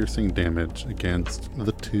and piercing damage against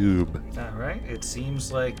the tube. All right. It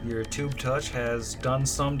seems like your tube touch has done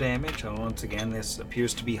some damage. Once again, this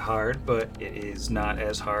appears to be hard, but it is not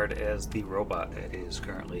as hard as the robot that is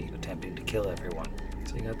currently attempting to kill everyone.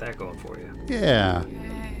 So you got that going for you. Yeah.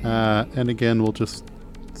 And again, we'll just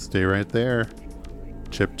stay right there.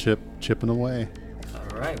 Chipping away.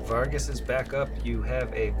 All right, Vargas is back up. You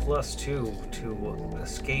have a +2 to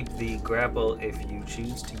escape the grapple if you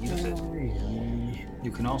choose to use it.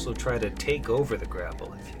 You can also try to take over the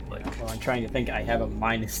grapple if you like. Well, I'm trying to think. I have a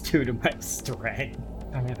 -2 to my strength.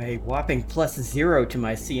 I have a whopping +0 to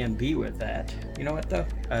my CMB with that. You know what, though?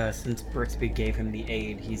 Since Brixby gave him the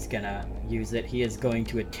aid, he's gonna use it. He is going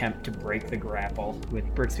to attempt to break the grapple.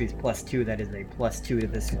 With Brixby's +2, that is a +2 to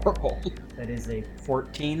this roll. That is a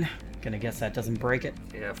 14. Gonna guess that doesn't break it.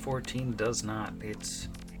 Yeah, 14 does not. Its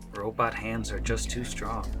robot hands are just too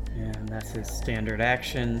strong. And that's his standard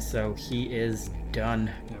action, so he is done.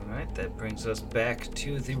 All right, that brings us back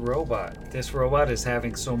to the robot. This robot is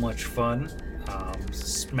having so much fun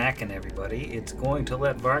smacking everybody. It's going to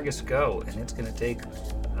let Vargas go, and it's going to take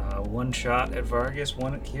one shot at Vargas,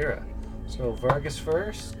 one at Kira. So Vargas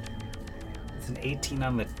first. It's an 18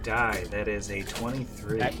 on the die. That is a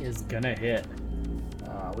 23. That is gonna hit.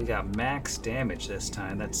 We got max damage this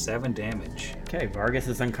time. That's 7 damage. Okay, Vargas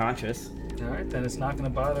is unconscious. All right, then it's not going to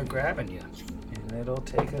bother grabbing you. And it'll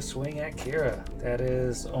take a swing at Kira. That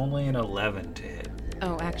is only an 11 to hit.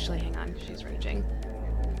 Oh, actually, hang on. She's raging.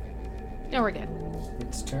 No, we're good.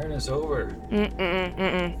 Its turn is over.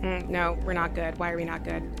 No, we're not good. Why are we not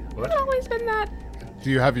good? What? It's always been that. Do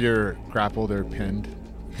you have your grappled or pinned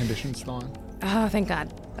condition still on? Oh, thank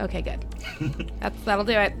God. Okay, good. That'll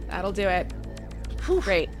do it. That'll do it.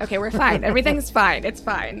 Great. Okay, we're fine. Everything's fine. It's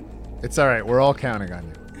fine. It's all right. We're all counting on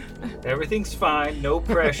you. Everything's fine, no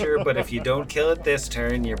pressure, but if you don't kill it this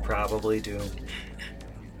turn, you're probably doomed.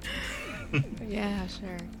 Yeah,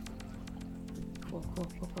 sure.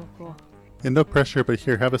 Cool. And no pressure, but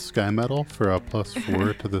here, have a sky medal for a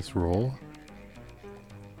 +4 to this roll.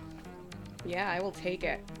 Yeah, I will take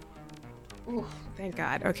it. Ooh, thank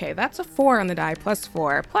God. Okay, that's a 4 on the die,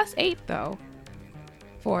 +4. +8, though.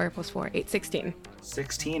 4 + 4, 8, 16.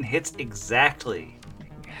 16 hits exactly.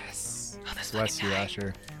 Yes. Oh, this Bless fucking you, die.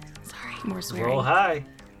 Asher. Sorry, more swearing. Roll high.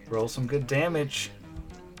 Roll some good damage.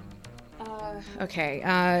 Okay,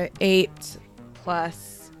 8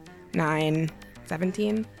 + 9,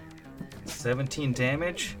 17. 17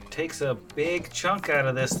 damage. Takes a big chunk out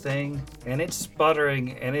of this thing, and it's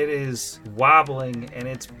sputtering, and it is wobbling, and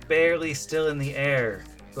it's barely still in the air.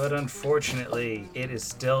 But unfortunately, it is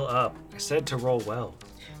still up. I said to roll well.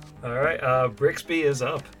 All right, Brixby is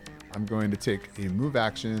up. I'm going to take a move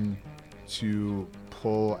action to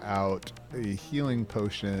pull out a healing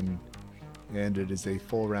potion, and it is a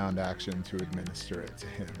full round action to administer it to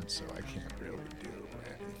him, so I can't really do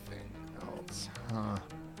anything else.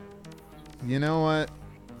 You know what?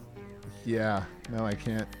 Yeah, no, I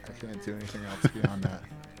can't do anything else beyond that.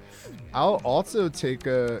 I'll also take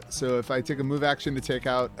so if I take a move action to take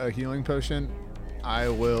out a healing potion, I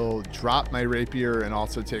will drop my rapier and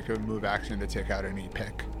also take a move action to take out an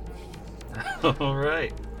e-pick. All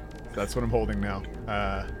right. That's what I'm holding now.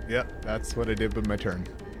 Yep, that's what I did with my turn.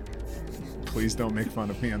 Please don't make fun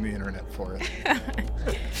of me on the internet for it.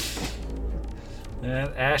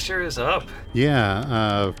 And Asher is up.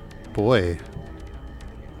 Yeah, boy.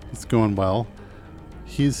 It's going well.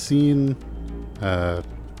 He's seen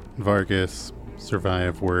Vargas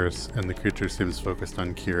survive worse, and the creature seems focused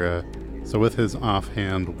on Kira. So with his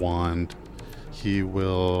offhand wand, he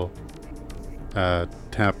will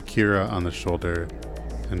tap Kira on the shoulder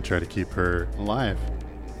and try to keep her alive.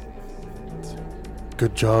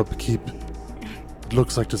 Good job, Keep. It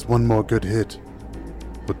looks like just one more good hit.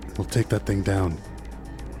 We'll take that thing down.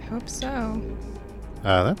 I hope so.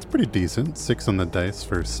 That's pretty decent. 6 on the dice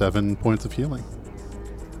for 7 points of healing.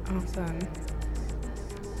 Awesome.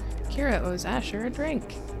 Kira owes Asher a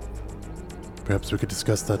drink. Perhaps we could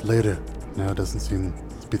discuss that later. Now doesn't seem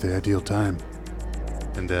to be the ideal time.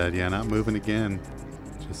 And yeah, not moving again.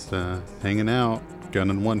 Just hanging out. Gun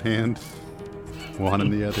in one hand, one in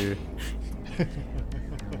the other.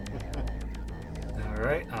 All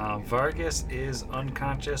right. Vargas is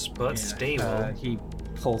unconscious but stable. He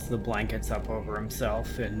pulls the blankets up over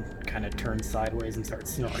himself and kind of turns sideways and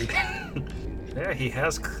starts snoring. Yeah, he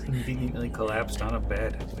has conveniently collapsed on a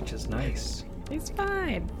bed, which is nice. He's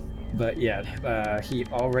fine. But yeah, he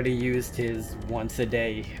already used his once a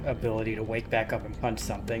day ability to wake back up and punch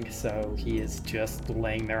something, so he is just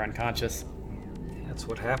laying there unconscious. That's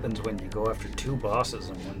what happens when you go after 2 bosses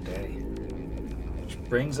in one day.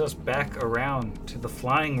 brings us back around to the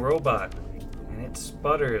flying robot. And it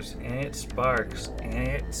sputters, and it sparks, and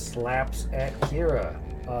it slaps at Kira.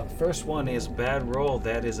 The first one is bad roll.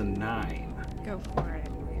 That is a 9. Go for it.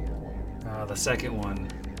 The second one,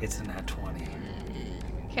 it's a nat 20.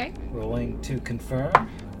 Okay. Rolling to confirm.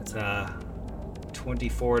 It's a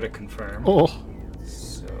 24 to confirm. Oh,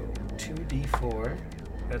 So 2d4.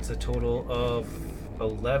 That's a total of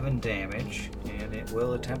 11 damage, and it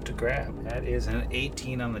will attempt to grab. That is an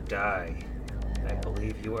 18 on the die. I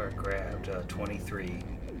believe you are grabbed. 23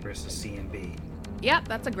 versus CMB. Yep,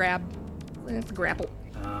 that's a grab. It's a grapple.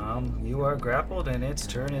 You are grappled, and its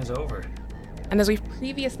turn is over. And as we've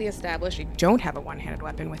previously established, I don't have a one-handed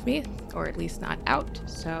weapon with me, or at least not out,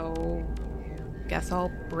 so guess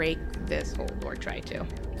I'll break this hold or try to.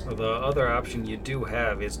 So the other option you do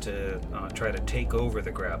have is to try to take over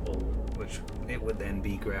the grapple, which it would then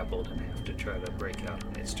be grappled and have to try to break out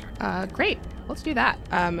on its turn. Great. Let's do that.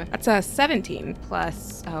 That's a 17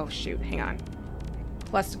 plus, oh shoot, hang on.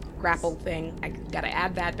 Plus grapple thing. I gotta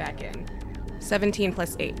add that back in. 17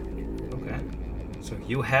 plus 8. Okay. So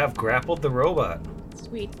you have grappled the robot.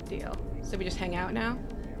 Sweet deal. So we just hang out now?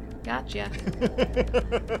 Gotcha.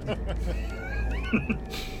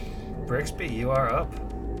 Brixby, you are up.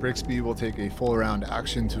 Brixby will take a full round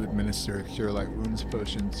action to administer a Cure Light Wounds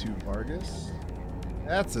potion to Vargas.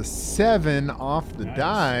 That's a 7 off the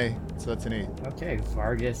die, so that's an 8. Okay,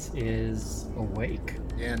 Vargas is awake.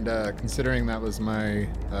 And considering that was my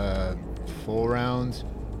full round,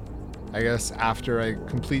 I guess after I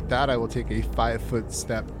complete that, I will take a 5-foot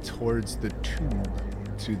step towards the tube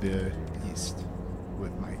to the east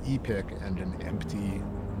with my E-pick and an empty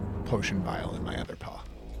potion vial in my other paw.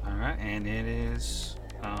 All right, and it is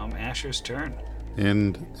Asher's turn.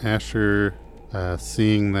 and Asher,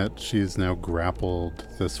 seeing that she's now grappled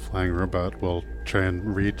this flying robot, will try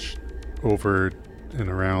and reach over and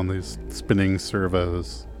around these spinning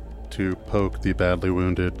servos to poke the badly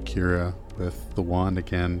wounded Kira with the wand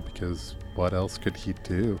again, because what else could he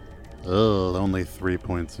do? Ugh, only 3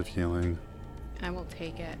 points of healing. I will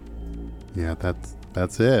take it. Yeah,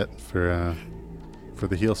 that's it for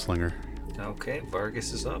the heel slinger. Okay,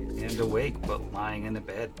 Vargas is up and awake, but lying in the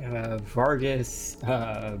bed. Vargas,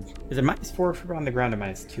 is it -4 for on the ground or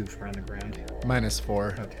 -2 for on the ground?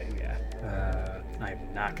 -4. Okay, yeah.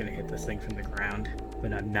 I'm not going to hit this thing from the ground,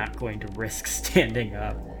 but I'm not going to risk standing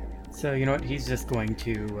up. So, you know what? He's just going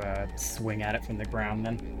to swing at it from the ground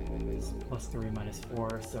then. It's +3,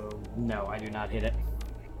 -4, so no, I do not hit it.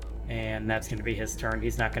 And that's going to be his turn.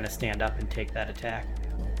 He's not going to stand up and take that attack.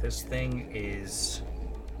 This thing is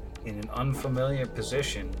in an unfamiliar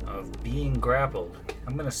position of being grappled.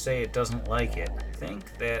 I'm going to say it doesn't like it. I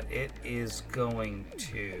think that it is going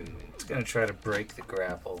to... It's going to try to break the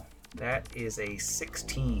grapple. That is a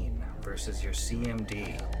 16 versus your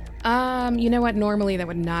CMD. You know what? Normally that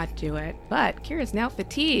would not do it, but Kira's now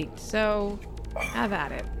fatigued, so have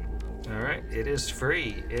at it. All right, it is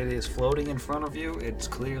free. It is floating in front of you. It's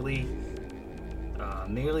clearly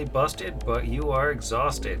nearly busted, but you are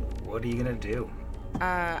exhausted. What are you gonna do?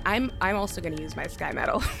 I'm also gonna use my sky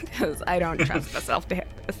metal because I don't trust myself to hit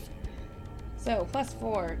this. So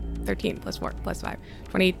 +4, 13 +4 +5,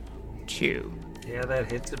 22. Yeah,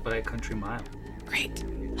 that hits it by a country mile. Great.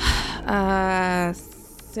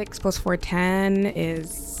 6 +4, 10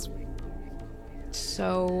 is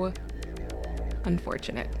so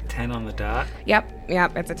unfortunate. 10 on the dot. Yep,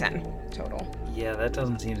 it's a 10 total. Yeah, that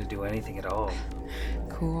doesn't seem to do anything at all.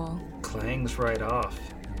 Cool. Clangs right off.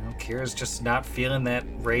 You know, Kira's just not feeling that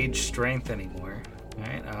rage strength anymore. All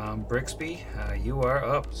right, Brixby, you are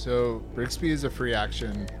up. So Brixby is a free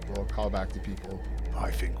action. We'll call back to people. I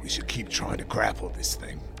think we should keep trying to grapple this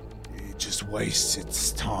thing. It just wastes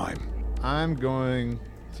its time. I'm going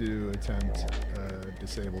to attempt a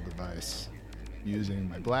disable device using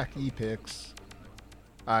my black E-picks.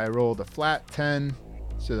 I rolled a flat 10,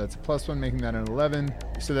 so that's a +1, making that an 11.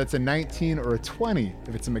 So that's a 19 or a 20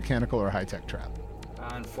 if it's a mechanical or high-tech trap.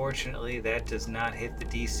 Unfortunately, that does not hit the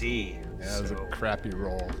DC. Yeah, that was a so crappy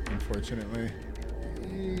roll, unfortunately.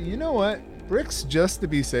 You know what? Brix, just to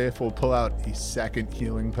be safe, will pull out a second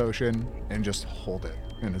healing potion and just hold it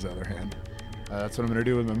in his other hand. That's what I'm going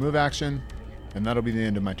to do with my move action, and that'll be the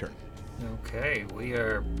end of my turn. Okay, we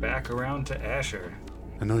are back around to Asher.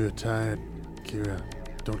 I know you're tired, Kira.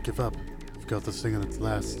 Don't give up. You've got this thing on its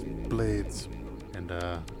last blades. And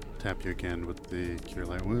tap you again with the Cure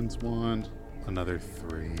Light Wounds wand. Another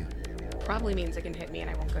 3. Probably means it can hit me and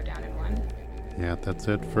I won't go down in one. Yeah, that's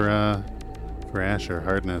it for Asher.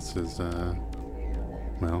 Hardness is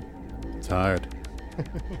well, it's hard.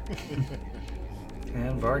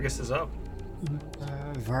 And Vargas is up.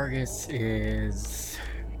 Vargas is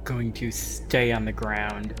going to stay on the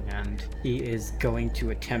ground, and he is going to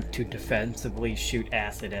attempt to defensively shoot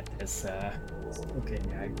acid at this. Okay,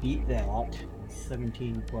 I beat that.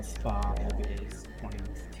 17 plus 5 is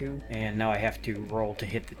 22. And now I have to roll to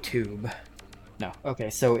hit the tube. No. Okay,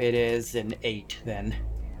 so it is an 8 then.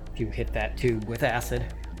 If you hit that tube with acid.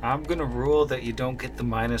 I'm gonna rule that you don't get the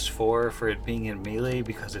 -4 for it being in melee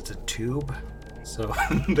because it's a tube. So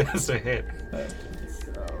that's a hit. So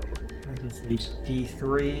that is a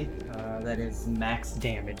D3. That is max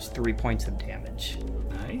damage, 3 points of damage.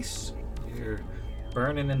 Nice. You're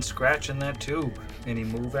burning and scratching that tube. Any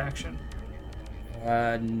move action?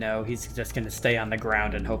 No, he's just gonna stay on the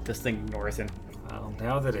ground and hope this thing ignores him. Well,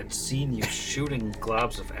 now that it's seen you shooting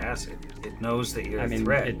globs of acid, it knows that you're I a mean,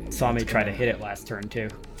 threat. it saw me try to hit it last turn too.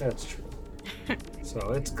 That's true.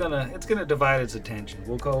 So it's gonna divide its attention.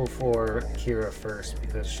 We'll go for Kira first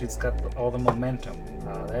because she's got all the momentum.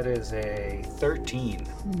 That is a 13.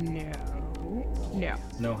 No.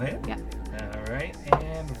 No hit? Yeah. All right.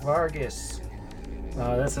 And Vargas.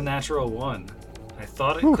 That's a natural 1. I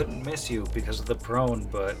thought it couldn't miss you because of the prone,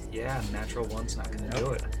 but yeah, natural 1's not gonna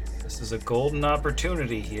do it. This is a golden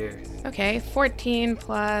opportunity here. Okay, 14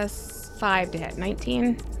 plus 5 to hit.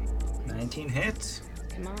 19. 19 hits.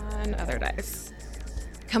 Come on, other dice.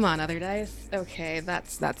 Come on, other dice. Okay,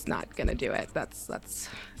 that's not gonna do it. That's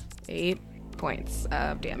 8 points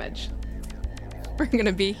of damage. We're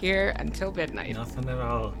gonna be here until midnight. Nothing at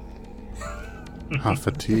all. How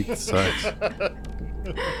fatigue sucks.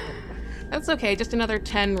 That's okay. Just another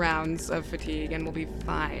 10 rounds of fatigue, and we'll be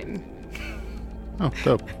fine. Oh,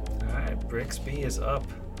 dope. Alright, Brixby is up.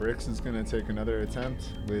 Brix is going to take another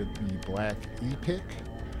attempt with the black E-pick,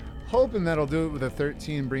 hoping that'll do it with a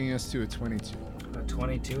 13, bringing us to a 22. A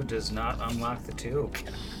 22 does not unlock the tube.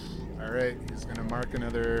 All right, he's going to mark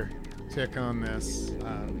another tick on this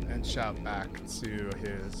and shout back to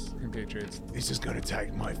his compatriots. This is gonna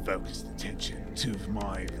take my focused attention. 2 of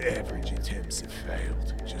my average attempts have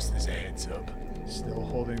failed, just as a heads up. Still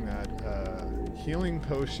holding that healing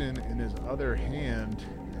potion in his other hand,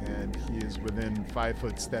 and he is within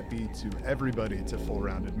 5-foot steppy to everybody to full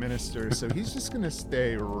round administer, so he's just going to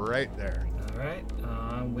stay right there. Alright,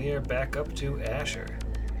 we are back up to Asher.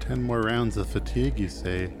 10 more rounds of fatigue, you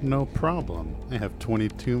say? No problem. I have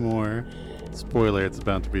 22 more. Spoiler, it's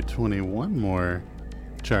about to be 21 more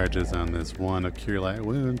charges on this one of Cure Light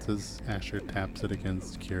Wounds as Asher taps it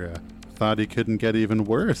against Kira. Thought he couldn't get even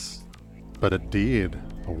worse. But it did.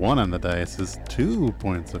 A 1 on the dice is 2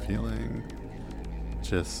 points of healing.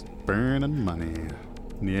 Just burning money.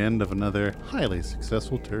 The end of another highly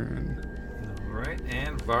successful turn. Alright,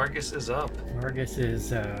 and Vargas is up. Vargas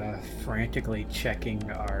is frantically checking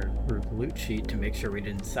our group loot sheet to make sure we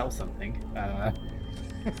didn't sell something.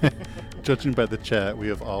 Judging by the chat, we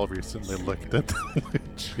have all recently looked at the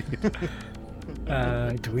loot sheet.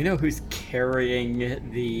 Do we know who's carrying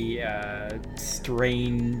the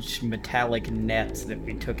strange metallic nets that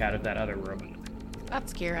we took out of that other room?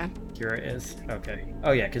 That's Kira. Kira is? Okay.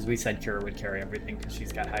 Oh yeah, because we said Kira would carry everything because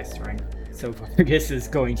she's got high strength. So Vargas is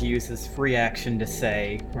going to use his free action to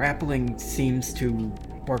say, grappling seems to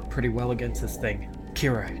work pretty well against this thing.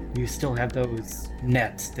 Kira, you still have those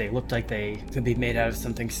nets. They looked like they could be made out of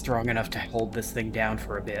something strong enough to hold this thing down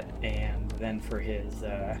for a bit. And then for his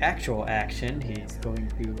actual action, he's going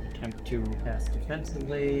to attempt to pass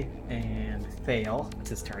defensively and fail.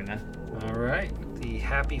 It's his turn then. Alright, the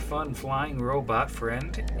happy fun flying robot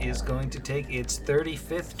friend is going to take its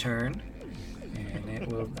 35th turn. And it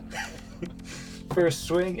will... First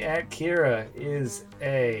swing at Kira is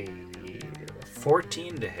a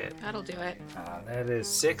 14 to hit. That'll do it. That is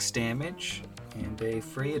 6 damage and a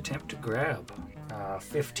free attempt to grab.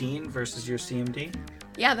 15 versus your CMD.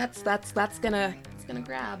 Yeah, that's gonna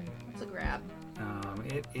grab. That's a grab.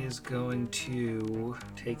 It is going to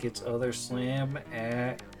take its other slam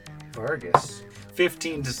at Vargas.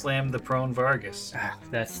 15 to slam the prone Vargas.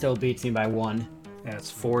 That still beats me by 1.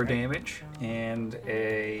 That's 4 damage and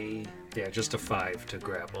just a 5 to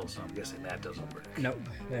grapple, so I'm guessing that doesn't work. Nope,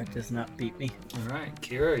 that does not beat me. Alright,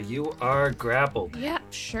 Kira, you are grappled. Yeah,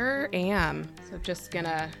 sure am. So just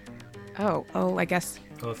gonna... Oh, I guess...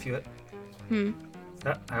 Well, if you...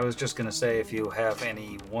 I was just gonna say, if you have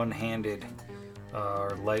any one-handed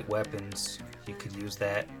or light weapons, you could use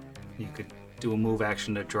that. You could do a move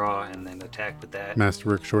action to draw and then attack with that.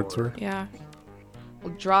 Masterwork short sword. Yeah. I'll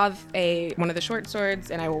draw one of the short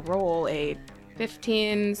swords, and I will roll a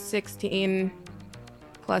 15, 16,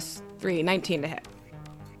 plus 3, 19 to hit.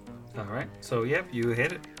 Alright, so yep, you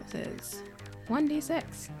hit it. This is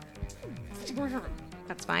 1d6.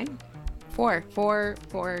 That's fine. 4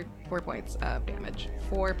 points of damage.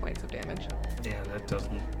 4 points of damage. Yeah, that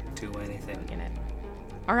doesn't do anything. In it.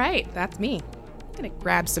 All right, that's me. I'm gonna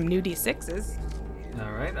grab some new d6s.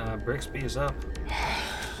 All right, Brixby is up.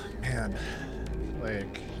 Man,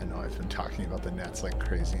 like, I know I've been talking about the nets like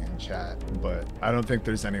crazy in chat, but I don't think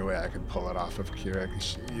there's any way I could pull it off of Kira.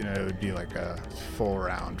 'Cause you know, it would be like a full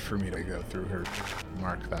round for me to go through her.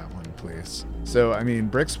 Mark that one, please. So, I mean,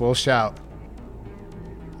 Brix will shout.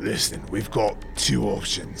 Listen, we've got two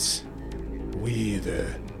options. We either,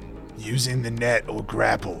 using the net or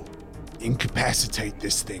grapple, incapacitate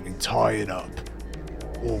this thing and tie it up,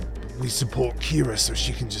 or we support Kira so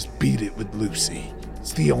she can just beat it with Lucy.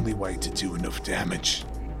 It's the only way to do enough damage.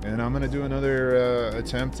 And I'm going to do another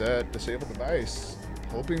attempt at Disable Device.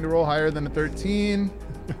 Hoping to roll higher than a 13.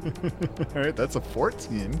 All right, that's a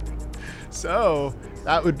 14. So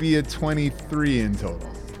that would be a 23 in total.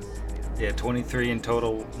 Yeah, 23 in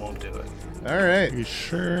total won't do it. All right. Are you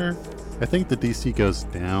sure? I think the DC goes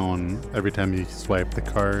down every time you swipe the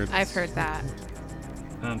cards. I've heard that.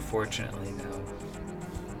 Unfortunately, no.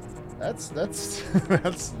 That's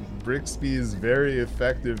Brixby's very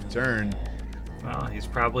effective turn. Well, he's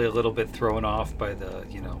probably a little bit thrown off by the,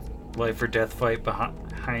 life or death fight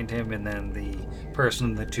behind him, and then the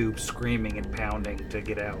person in the tube screaming and pounding to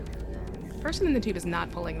get out. The person in the tube is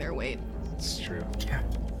not pulling their weight. It's true. Yeah.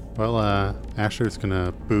 Well, Asher's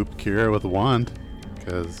gonna boop Kira with a wand,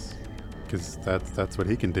 because that's what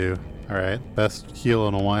he can do. All right, best heal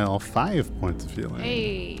in a while. 5 points of healing.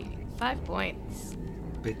 Hey, 5 points.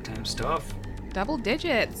 Big time stuff. Double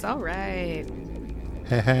digits. All right.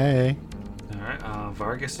 Hey. All right,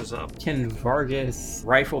 Vargas is up. Can Vargas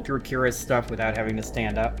rifle through Kira's stuff without having to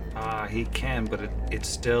stand up? He can, but it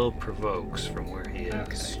still provokes from where he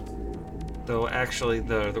is. Okay. Though actually,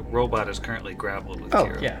 the robot is currently grappled with Oh,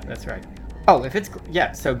 Kira. yeah, that's right. Oh, if it's...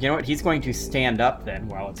 Yeah, so you know what? He's going to stand up then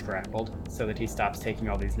while it's grappled so that he stops taking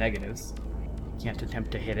all these negatives. Can't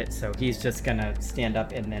attempt to hit it, so he's just going to stand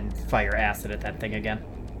up and then fire acid at that thing again.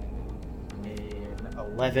 An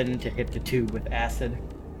 11 to hit the tube with acid.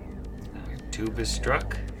 Tube is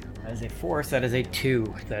struck. That is a 4, so that is a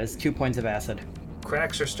 2. That is 2 points of acid.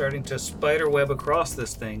 Cracks are starting to spiderweb across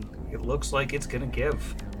this thing. It looks like it's gonna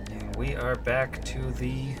give. And we are back to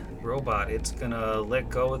the robot. It's gonna let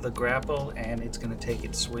go of the grapple, and it's gonna take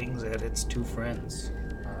its swings at its two friends.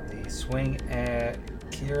 The swing at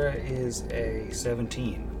Kira is a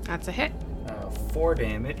 17. That's a hit. 4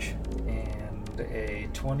 damage, and a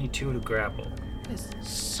 22 to grapple. Is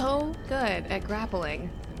so good at grappling.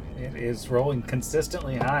 It is rolling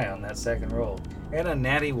consistently high on that second roll. And a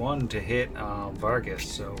natty 1 to hit Vargas,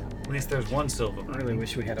 so at least there's one silver. I really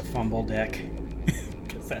wish we had a fumble deck.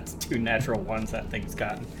 Because that's 2 natural ones that thing's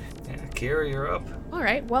gotten. Yeah, Kira, you're up. All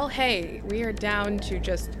right. Well, hey, we are down to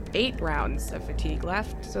just 8 rounds of fatigue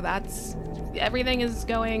left, so that's everything is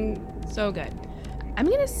going so good. I'm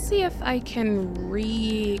gonna see if I can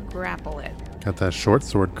re-grapple it. Got that short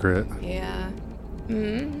sword crit. Yeah.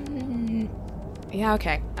 Yeah.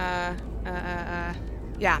 Okay.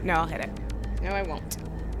 Yeah. No, I'll hit it. No, I won't.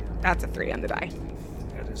 That's a 3 on the die.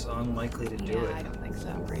 That is unlikely to do Yeah, it. I don't think so.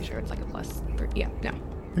 I'm pretty sure it's like a plus 3. Yeah. No.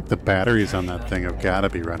 I think the batteries on that thing have got to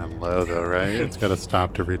be running low, though, right? It's got to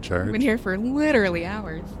stop to I've been recharge. here for literally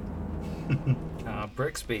hours.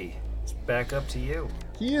 Brixby, it's back up to you.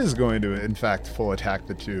 He is going to, in fact, full attack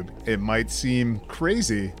the tube. It might seem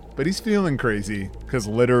crazy, but he's feeling crazy because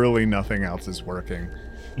literally nothing else is working.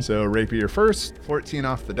 So rapier first, 14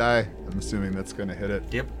 off the die. I'm assuming that's going to hit it.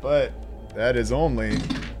 Yep. But that is only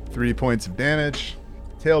 3 points of damage.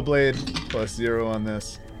 Tailblade plus 0 on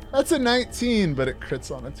this. That's a 19, but it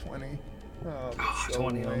crits on a 20. Oh, that's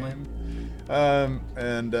 20 only. lame.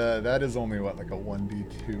 And that is only what, like a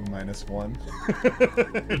 1d2 minus 1?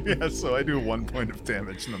 Yeah, so I do 1 point of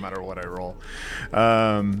damage no matter what I roll.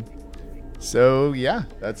 So yeah,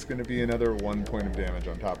 that's going to be another 1 point of damage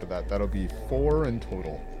on top of that. That'll be 4 in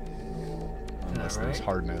total. Unless there's Alright.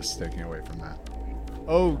 hardness taking away from that.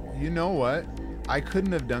 Oh, you know what? I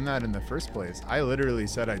couldn't have done that in the first place. I literally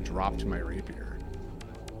said I dropped my rapier.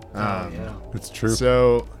 Yeah. It's true.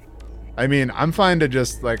 So, I mean, I'm fine to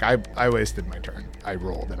just, like, I wasted my turn. I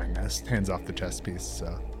rolled and I missed. Hands off the chess piece,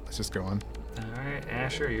 so let's just go on. Alright,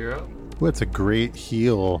 Asher, you're up. Well, it's a great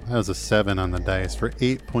heal. That was a 7 on the dice for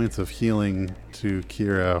 8 points of healing to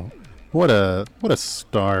Kira. What a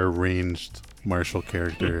star ranged martial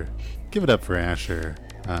character. Give it up for Asher.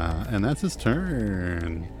 And that's his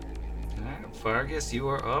turn. Alright, Vargas, you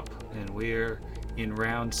are up, and we're in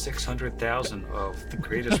round 600,000 of the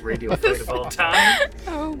greatest radio fight of all time.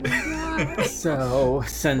 Oh my god. So,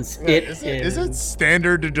 since Is it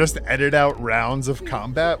standard to just edit out rounds of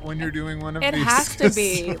combat when you're doing one of It these? has to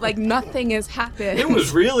be. Like, nothing has happened. It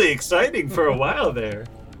was really exciting for a while there.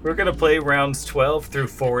 We're going to play rounds 12 through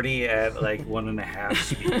 40 at like 1.5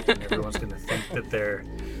 speed, and everyone's going to think that their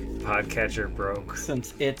podcatcher broke.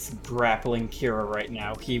 Since it's grappling Kira right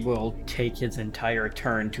now, he will take his entire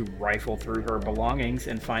turn to rifle through her belongings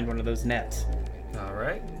and find one of those nets. All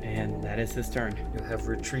right. And that is his turn. You have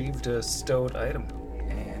retrieved a stowed item,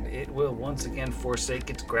 and it will once again forsake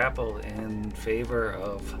its grapple in favor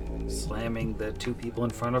of slamming the two people in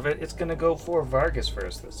front of it. It's going to go for Vargas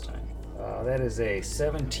first this time. That is a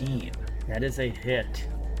 17. That is a hit.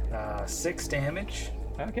 6 damage.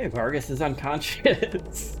 Okay, Vargas is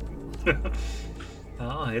unconscious.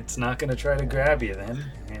 Oh, it's not going to try to grab you then,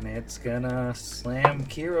 and it's going to slam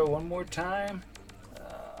Kira one more time.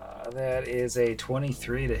 That is a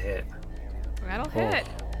 23 to hit. That'll hit.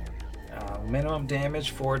 Minimum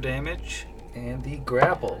damage, 4 damage, and the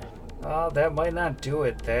grapple. That might not do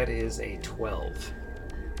it. That is a 12.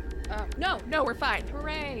 No, we're fine.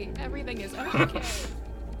 Hooray! Everything is okay.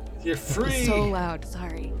 You're free. So loud.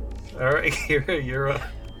 Sorry. All right, Kira, you're up.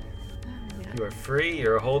 You are free.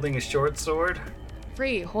 You're holding a short sword.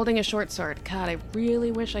 Free, holding a short sword. God, I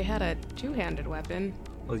really wish I had a two-handed weapon.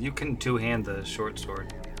 Well, you can two-hand the short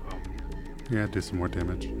sword. Yeah, do some more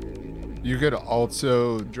damage. You could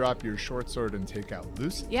also drop your short sword and take out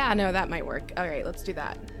Lucy. Yeah, no, that might work. All right, let's do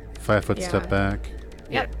that. 5 foot Yeah. step back.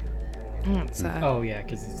 Yep. It's, Oh, yeah,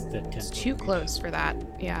 because it's the 10. it's too close for that.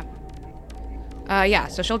 Yeah. Yeah,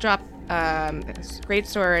 so she'll drop this great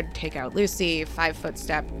sword, take out Lucy, 5 foot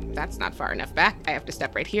step. That's not far enough back. I have to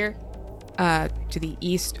step right here. To the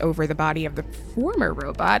east over the body of the former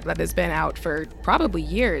robot that has been out for probably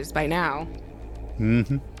years by now.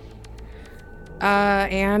 Mm-hmm.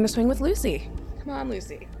 And swing with Lucy. Come on,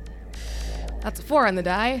 Lucy. That's a 4 on the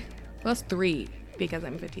die, plus 3 because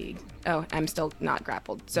I'm fatigued. Oh, I'm still not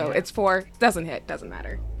grappled. So Yeah. it's 4. Doesn't hit. Doesn't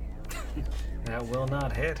matter. That will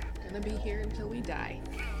not hit. Gonna be here until we die.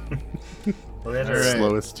 Well, that All is right.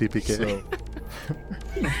 Slowest TPK. So,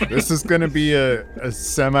 this is going to be a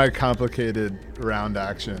semi-complicated round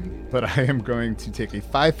action, but I am going to take a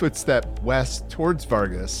 5 foot step west towards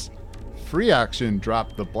Vargas. Free action,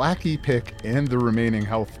 drop the Blackie pick and the remaining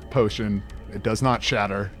health potion. It does not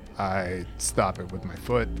shatter. I stop it with my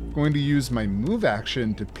foot. Going to use my move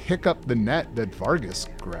action to pick up the net that Vargas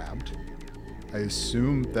grabbed. I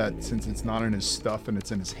assume that since it's not in his stuff and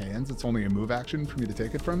it's in his hands, it's only a move action for me to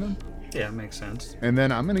take it from him. Yeah, makes sense. And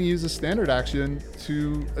then I'm going to use a standard action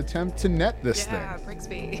to attempt to net this Yeah, thing.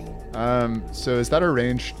 Brixby. So is that a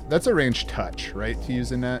range? That's a range touch, right? To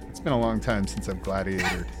use a net? It's been a long time since I've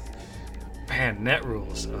gladiated. Man, net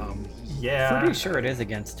rules. Yeah. Pretty sure it is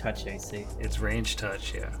against touch AC. It's range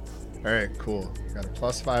touch, yeah. All right, cool. Got a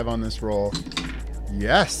 +5 on this roll.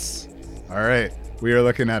 Yes. All right. We are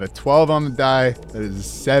looking at a 12 on the die. That is a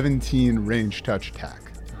 17 range touch attack.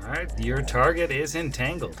 All right, your target is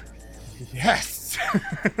entangled. Yes.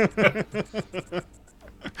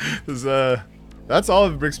 That's all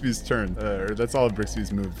of Brixby's turn, or that's all of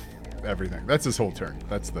Brixby's move. Everything. That's his whole turn.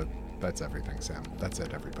 That's everything, Sam. That's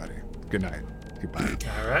it, everybody. Good night. Goodbye.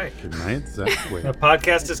 All right. Good night, Zach. Wait, The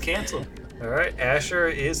podcast is canceled. All right, Asher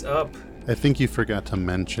is up. I think you forgot to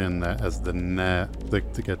mention that as the net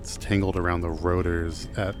that gets tangled around the rotors,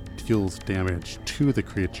 it deals damage to the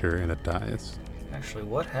creature and it dies. Actually,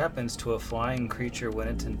 what happens to a flying creature when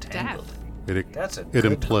it's entangled? That's a It good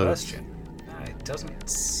implodes. question. It doesn't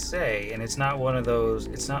say, and it's not one of those.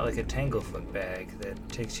 It's not like a Tanglefoot bag that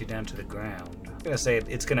takes you down to the ground. I'm gonna say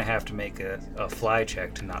it's gonna have to make a fly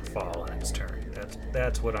check to not fall on its turn.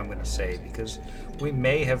 That's what I'm gonna say, because we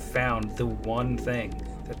may have found the one thing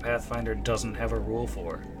that Pathfinder doesn't have a rule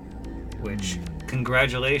for. Which,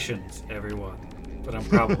 congratulations, everyone. But I'm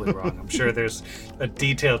probably wrong. I'm sure there's a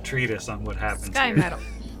detailed treatise on what happens. Sky here. metal.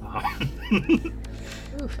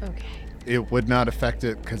 Oof, okay. It would not affect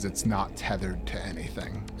it because it's not tethered to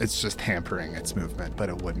anything. It's just hampering its movement, but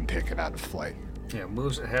it wouldn't take it out of flight. Yeah,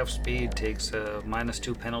 moves at half speed, takes a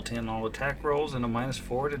 -2 penalty on all attack rolls, and a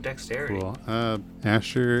 -4 to dexterity. Cool.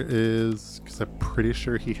 Asher is, because I'm pretty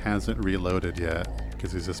sure he hasn't reloaded yet,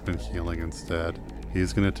 because he's just been healing instead.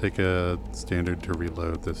 He's going to take a standard to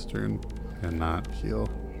reload this turn and not heal.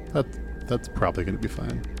 That's probably going to be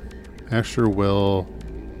fine. Asher will,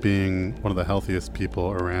 being one of the healthiest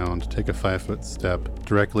people around, take a 5 foot step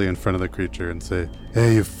directly in front of the creature and say,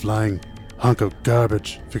 "Hey, you flying hunk of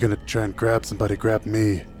garbage. If you're going to try and grab somebody, grab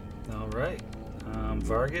me." All right.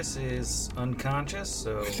 Vargas is unconscious,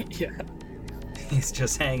 so Yeah. He's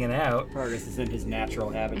just hanging out. Vargas is in his natural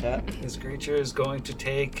habitat. This creature is going to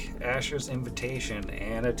take Asher's invitation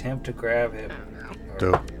and attempt to grab him. Or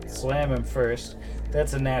Dope. slam him first.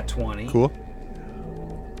 That's a nat 20. Cool.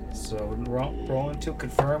 So rolling to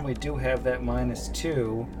confirm, we do have that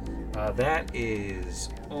 -2. That is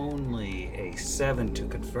only a 7 to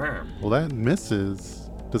confirm. Well, that misses.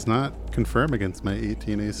 Does not confirm against my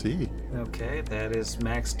 18 AC. Okay, that is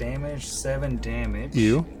max damage, 7 damage.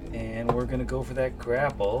 You? And we're gonna go for that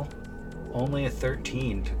grapple. Only a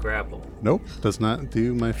 13 to grapple. Nope. Does not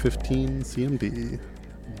do my 15 CMD.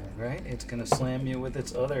 Alright, it's gonna slam you with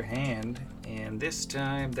its other hand, and this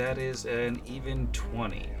time that is an even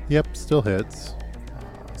 20. Yep, still hits.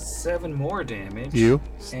 7 more damage. You?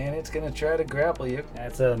 And it's gonna try to grapple you.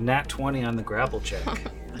 That's a nat 20 on the grapple check.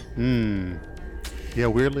 Yeah,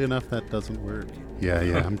 weirdly enough, that doesn't work. Yeah,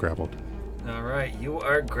 I'm grappled. Alright, you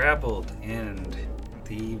are grappled, and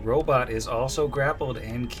the robot is also grappled,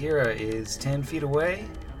 and Kira is 10 feet away.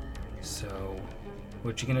 So,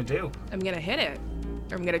 what you gonna do? I'm gonna hit it.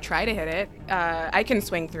 Or I'm gonna try to hit it. I can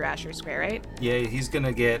swing through Asher's Square, right? Yeah, he's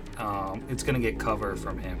gonna get, it's gonna get cover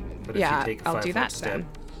from him. But Yeah, if you take a I'll 5 do foot that step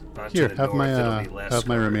then. to Here, the have north, it'll my be less have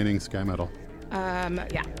my cover. remaining sky metal.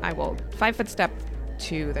 Yeah, I will 5 foot step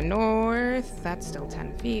to the north. That's still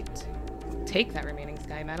 10 feet. Take that remaining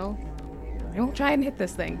sky metal. I will try and hit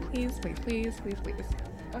this thing. Please, please, please, please, please.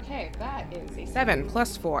 Okay, that is a 7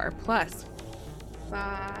 plus 4 plus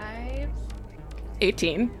 5.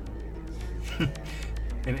 18.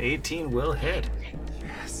 An 18 will hit.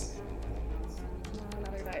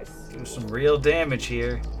 Another dice. Do some real damage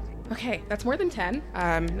here. Okay, that's more than 10.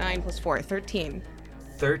 9 plus 4, 13.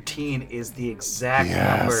 13 is the exact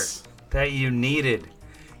Yes. number that you needed.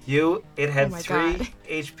 It had Oh my 3 God.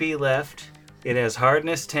 HP left. It has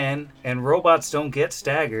hardness 10, and robots don't get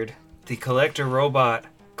staggered. The collector robot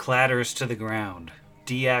clatters to the ground.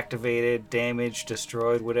 Deactivated, damaged,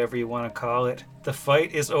 destroyed, whatever you want to call it. The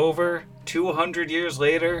fight is over. 200 years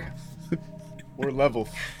later. We're level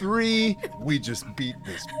 3. We just beat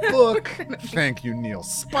this book. Thank you, Neil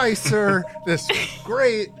Spicer. This was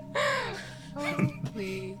great.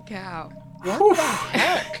 Holy cow. What the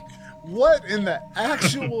heck? What in the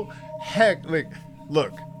actual heck? Like,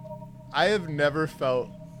 look, I have never felt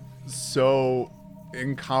so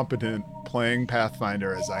incompetent playing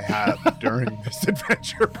Pathfinder as I have during this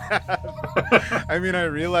adventure path. I mean, I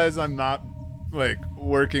realize I'm not like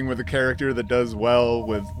working with a character that does well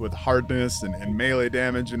with hardness and melee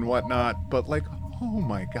damage and whatnot, but like, oh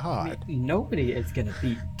my god. Nobody is going to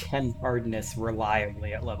beat 10 hardness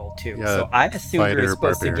reliably at level 2. Yeah, so I assumed we fighter, were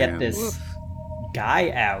supposed to barbarian. get this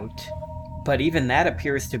guy out, but even that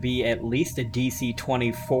appears to be at least a DC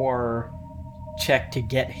 24 check to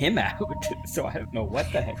get him out. So I don't know what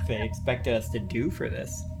the heck they expected us to do for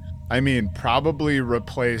this. I mean, probably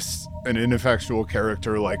replace an ineffectual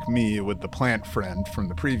character like me with the plant friend from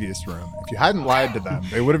the previous room. If you hadn't lied to them,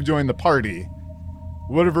 they would have joined the party,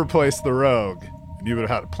 would have replaced the rogue, and you would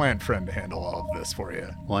have had a plant friend to handle all of this for you.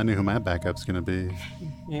 Well, I knew who my backup's gonna be.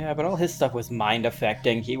 Yeah, but all his stuff was mind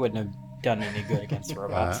affecting. He wouldn't have done any good against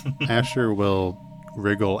robots. Asher will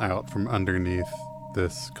wriggle out from underneath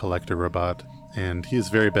this collector robot, and he is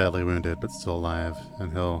very badly wounded but still alive,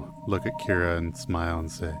 and he'll look at Kira and smile and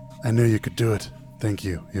say, I knew you could do it. Thank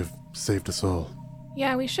you. You've saved us all.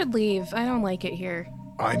 Yeah, we should leave. I don't like it here.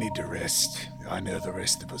 I need to rest. I know the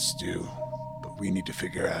rest of us do. But we need to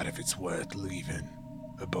figure out if it's worth leaving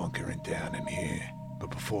or bunkering down in here.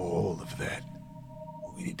 But before all of that,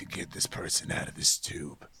 we need to get this person out of this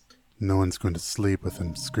tube. No one's going to sleep with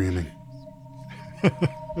him screaming.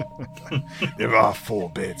 There are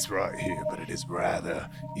 4 beds right here, but it is rather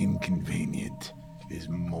inconvenient. It is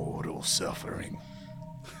mortal suffering.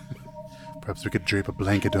 Perhaps we could drape a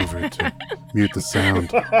blanket over it to mute the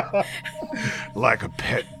sound. Like a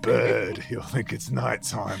pet bird, he'll think it's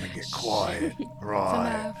nighttime and get quiet.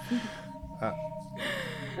 Right.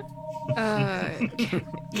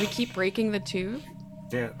 We keep breaking the tube.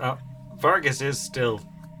 Yeah, Vargas is still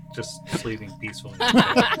just sleeping peacefully.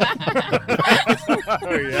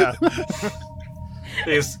 Oh yeah.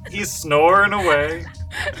 He's snoring away.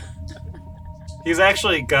 He's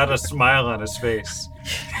actually got a smile on his face.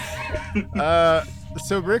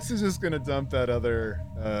 So Brix is just gonna dump that other.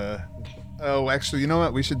 Oh, actually, you know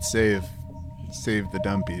what? We should save the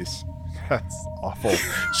dumpies. That's awful.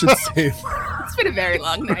 Should save. It's been a very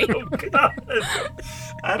long night. Oh, God.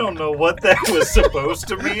 I don't know what that was supposed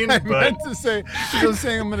to mean, I but meant to say. I was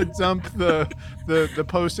saying I'm gonna dump the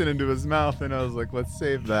potion into his mouth, and I was like, let's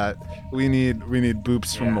save that. We need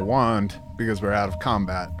boops from the wand because we're out of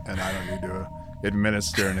combat, and I don't need to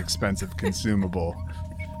administer an expensive consumable.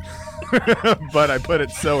 but I put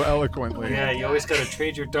it so eloquently. Yeah, you always gotta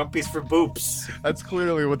trade your dumpies for boops. That's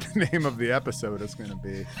clearly what the name of the episode is going to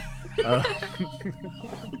be.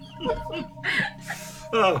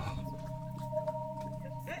 Oh.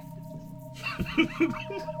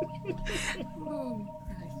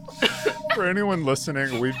 For anyone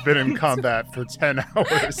listening, we've been in combat for 10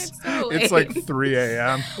 hours. It's like 3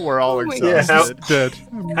 a.m. We're all Oh my exhausted. Dead.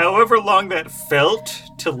 However long that felt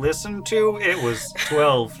to listen to, it was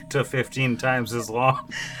 12 to 15 times as long.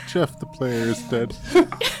 Jeff, the player, is dead.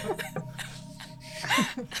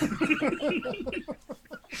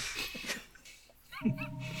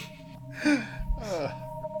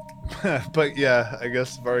 But yeah, I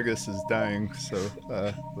guess Vargas is dying, so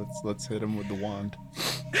let's hit him with the wand.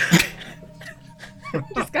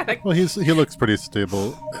 Just gotta. Well, he looks pretty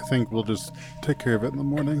stable. I think we'll just take care of it in the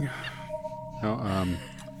morning. Now,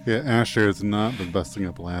 yeah, Asher has not been busting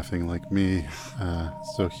up laughing like me,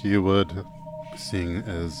 so he would, seeing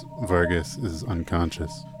as Vargas is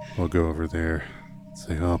unconscious, we'll go over there and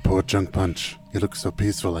say, "Oh, poor Junk Punch. He looks so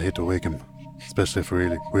peaceful, I hate to wake him. Especially if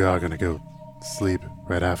we are gonna go sleep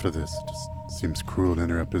right after this. It just seems cruel to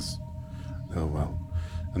interrupt his... Oh, well."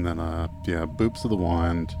 And then, yeah, boops of the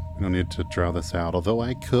wand. We don't need to draw this out, although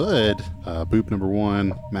I could. Boop number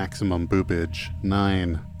 1, maximum boopage,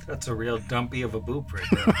 9. That's a real dumpy of a boop right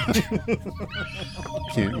there.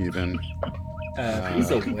 Can't even.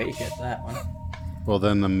 He's awake at that one. Well,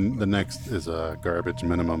 then the next is a garbage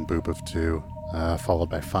minimum boop of 2, followed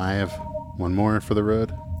by 5. One more for the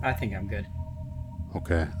road. I think I'm good.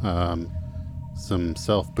 Okay. Some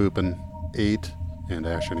self booping, 8, and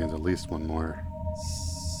Asher needs at least one more.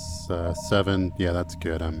 7. Yeah, that's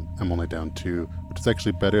good. I'm only down 2, which is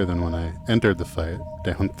actually better than when I entered the fight,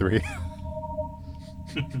 down 3.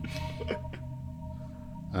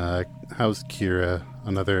 How's Kira?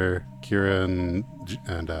 Another Kira and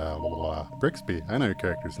Brixby. I know your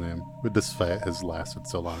character's name. But this fight has lasted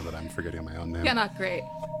so long that I'm forgetting my own name. Yeah, not great.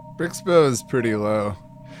 Brixbo is pretty low.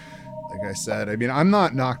 Like I said, I mean, I'm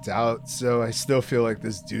not knocked out, so I still feel like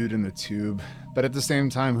this dude in the tube. But at the same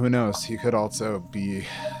time, who knows? He could also be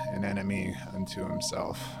an enemy unto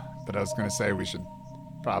himself. But I was going to say we should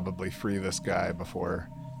probably free this guy before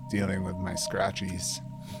dealing with my scratchies.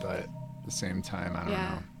 But at the same time, I don't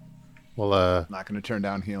know. Well, I'm not going to turn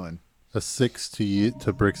down healing. a 6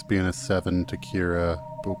 to Brixby and a 7 to Kira.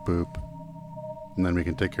 Boop boop. And then we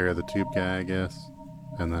can take care of the tube guy, I guess.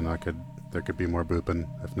 And then there could be more booping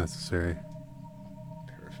if necessary.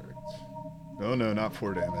 Perfect. Oh no, not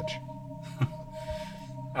 4 damage.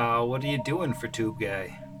 What are you doing for tube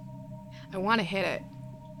guy? I want to hit it.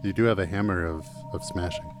 You do have a hammer of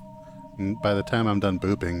smashing. And by the time I'm done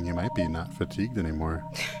booping, you might be not fatigued anymore.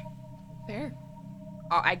 There.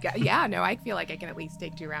 Oh, I feel like I can at least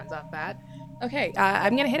take 2 rounds off that. Okay,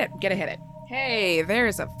 I'm gonna hit it. Gonna hit it. Hey,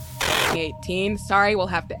 there's a 18. Sorry, we'll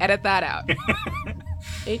have to edit that out.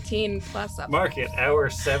 18 plus up. Mark it. Hour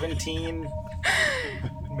 17,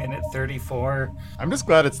 minute 34. I'm just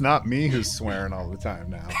glad it's not me who's swearing all the time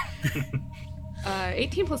now.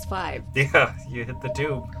 18 plus 5. Yeah, you hit the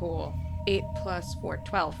tube. Cool. 8 plus 4,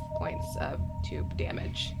 12 points of tube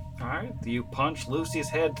damage. All right, you punch Lucy's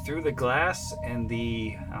head through the glass, and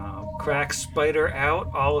the cracks spider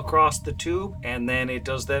out all across the tube, and then it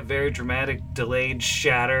does that very dramatic delayed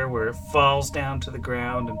shatter where it falls down to the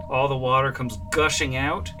ground, and all the water comes gushing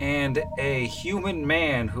out, and a human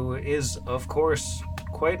man who is, of course,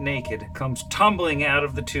 quite naked, comes tumbling out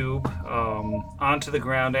of the tube onto the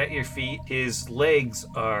ground at your feet. His legs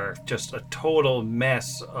are just a total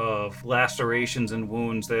mess of lacerations and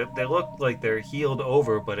wounds. They look like they're healed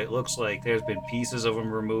over, but it looks like there's been pieces of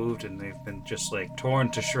them removed and they've been just like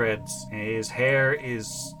torn to shreds. And his hair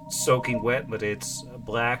is soaking wet, but it's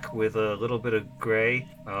black with a little bit of gray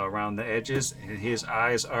around the edges, and his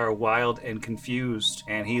eyes are wild and confused,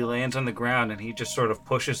 and he lands on the ground and he just sort of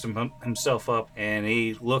pushes himself up, and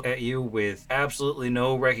he looks at you with absolutely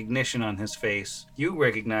no recognition on his face. You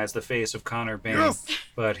recognize the face of Connor Bain, yes.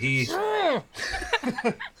 But he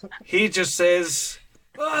just says,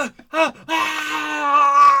 oh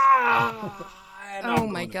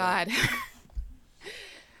my god.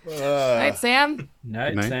 Night, Sam.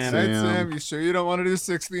 Night, Night, Sam. Night, Sam. You sure you don't want to do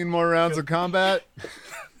 16 more rounds of combat?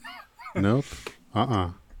 Nope. I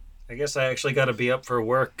guess I actually got to be up for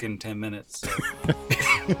work in 10 minutes. So.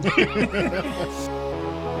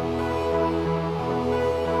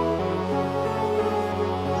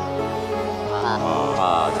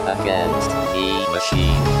 Odds against the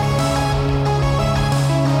machine.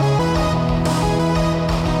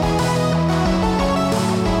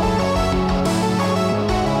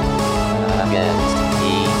 Against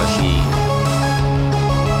the machine.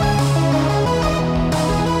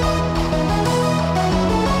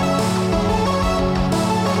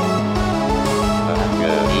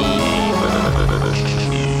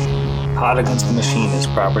 Pod Against the Machine is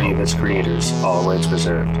property of its creators, all rights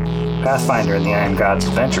reserved. Pathfinder and the Iron Gods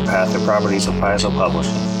Adventure Path are properties of Paizo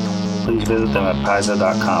Publishing. Please visit them at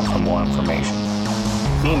paizo.com for more information.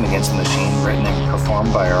 Theme Against the Machine, written and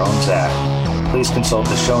performed by our own Zach. Please consult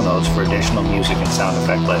the show notes for additional music and sound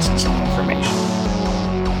effect licensing information.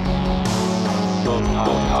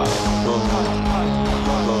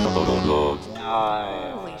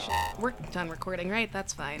 Holy shit. We're done recording, right?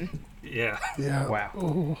 That's fine. Yeah. Yeah. Wow.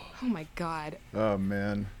 Oh my god. Oh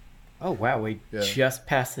man. Oh wow, we Yeah. just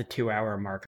passed the 2-hour mark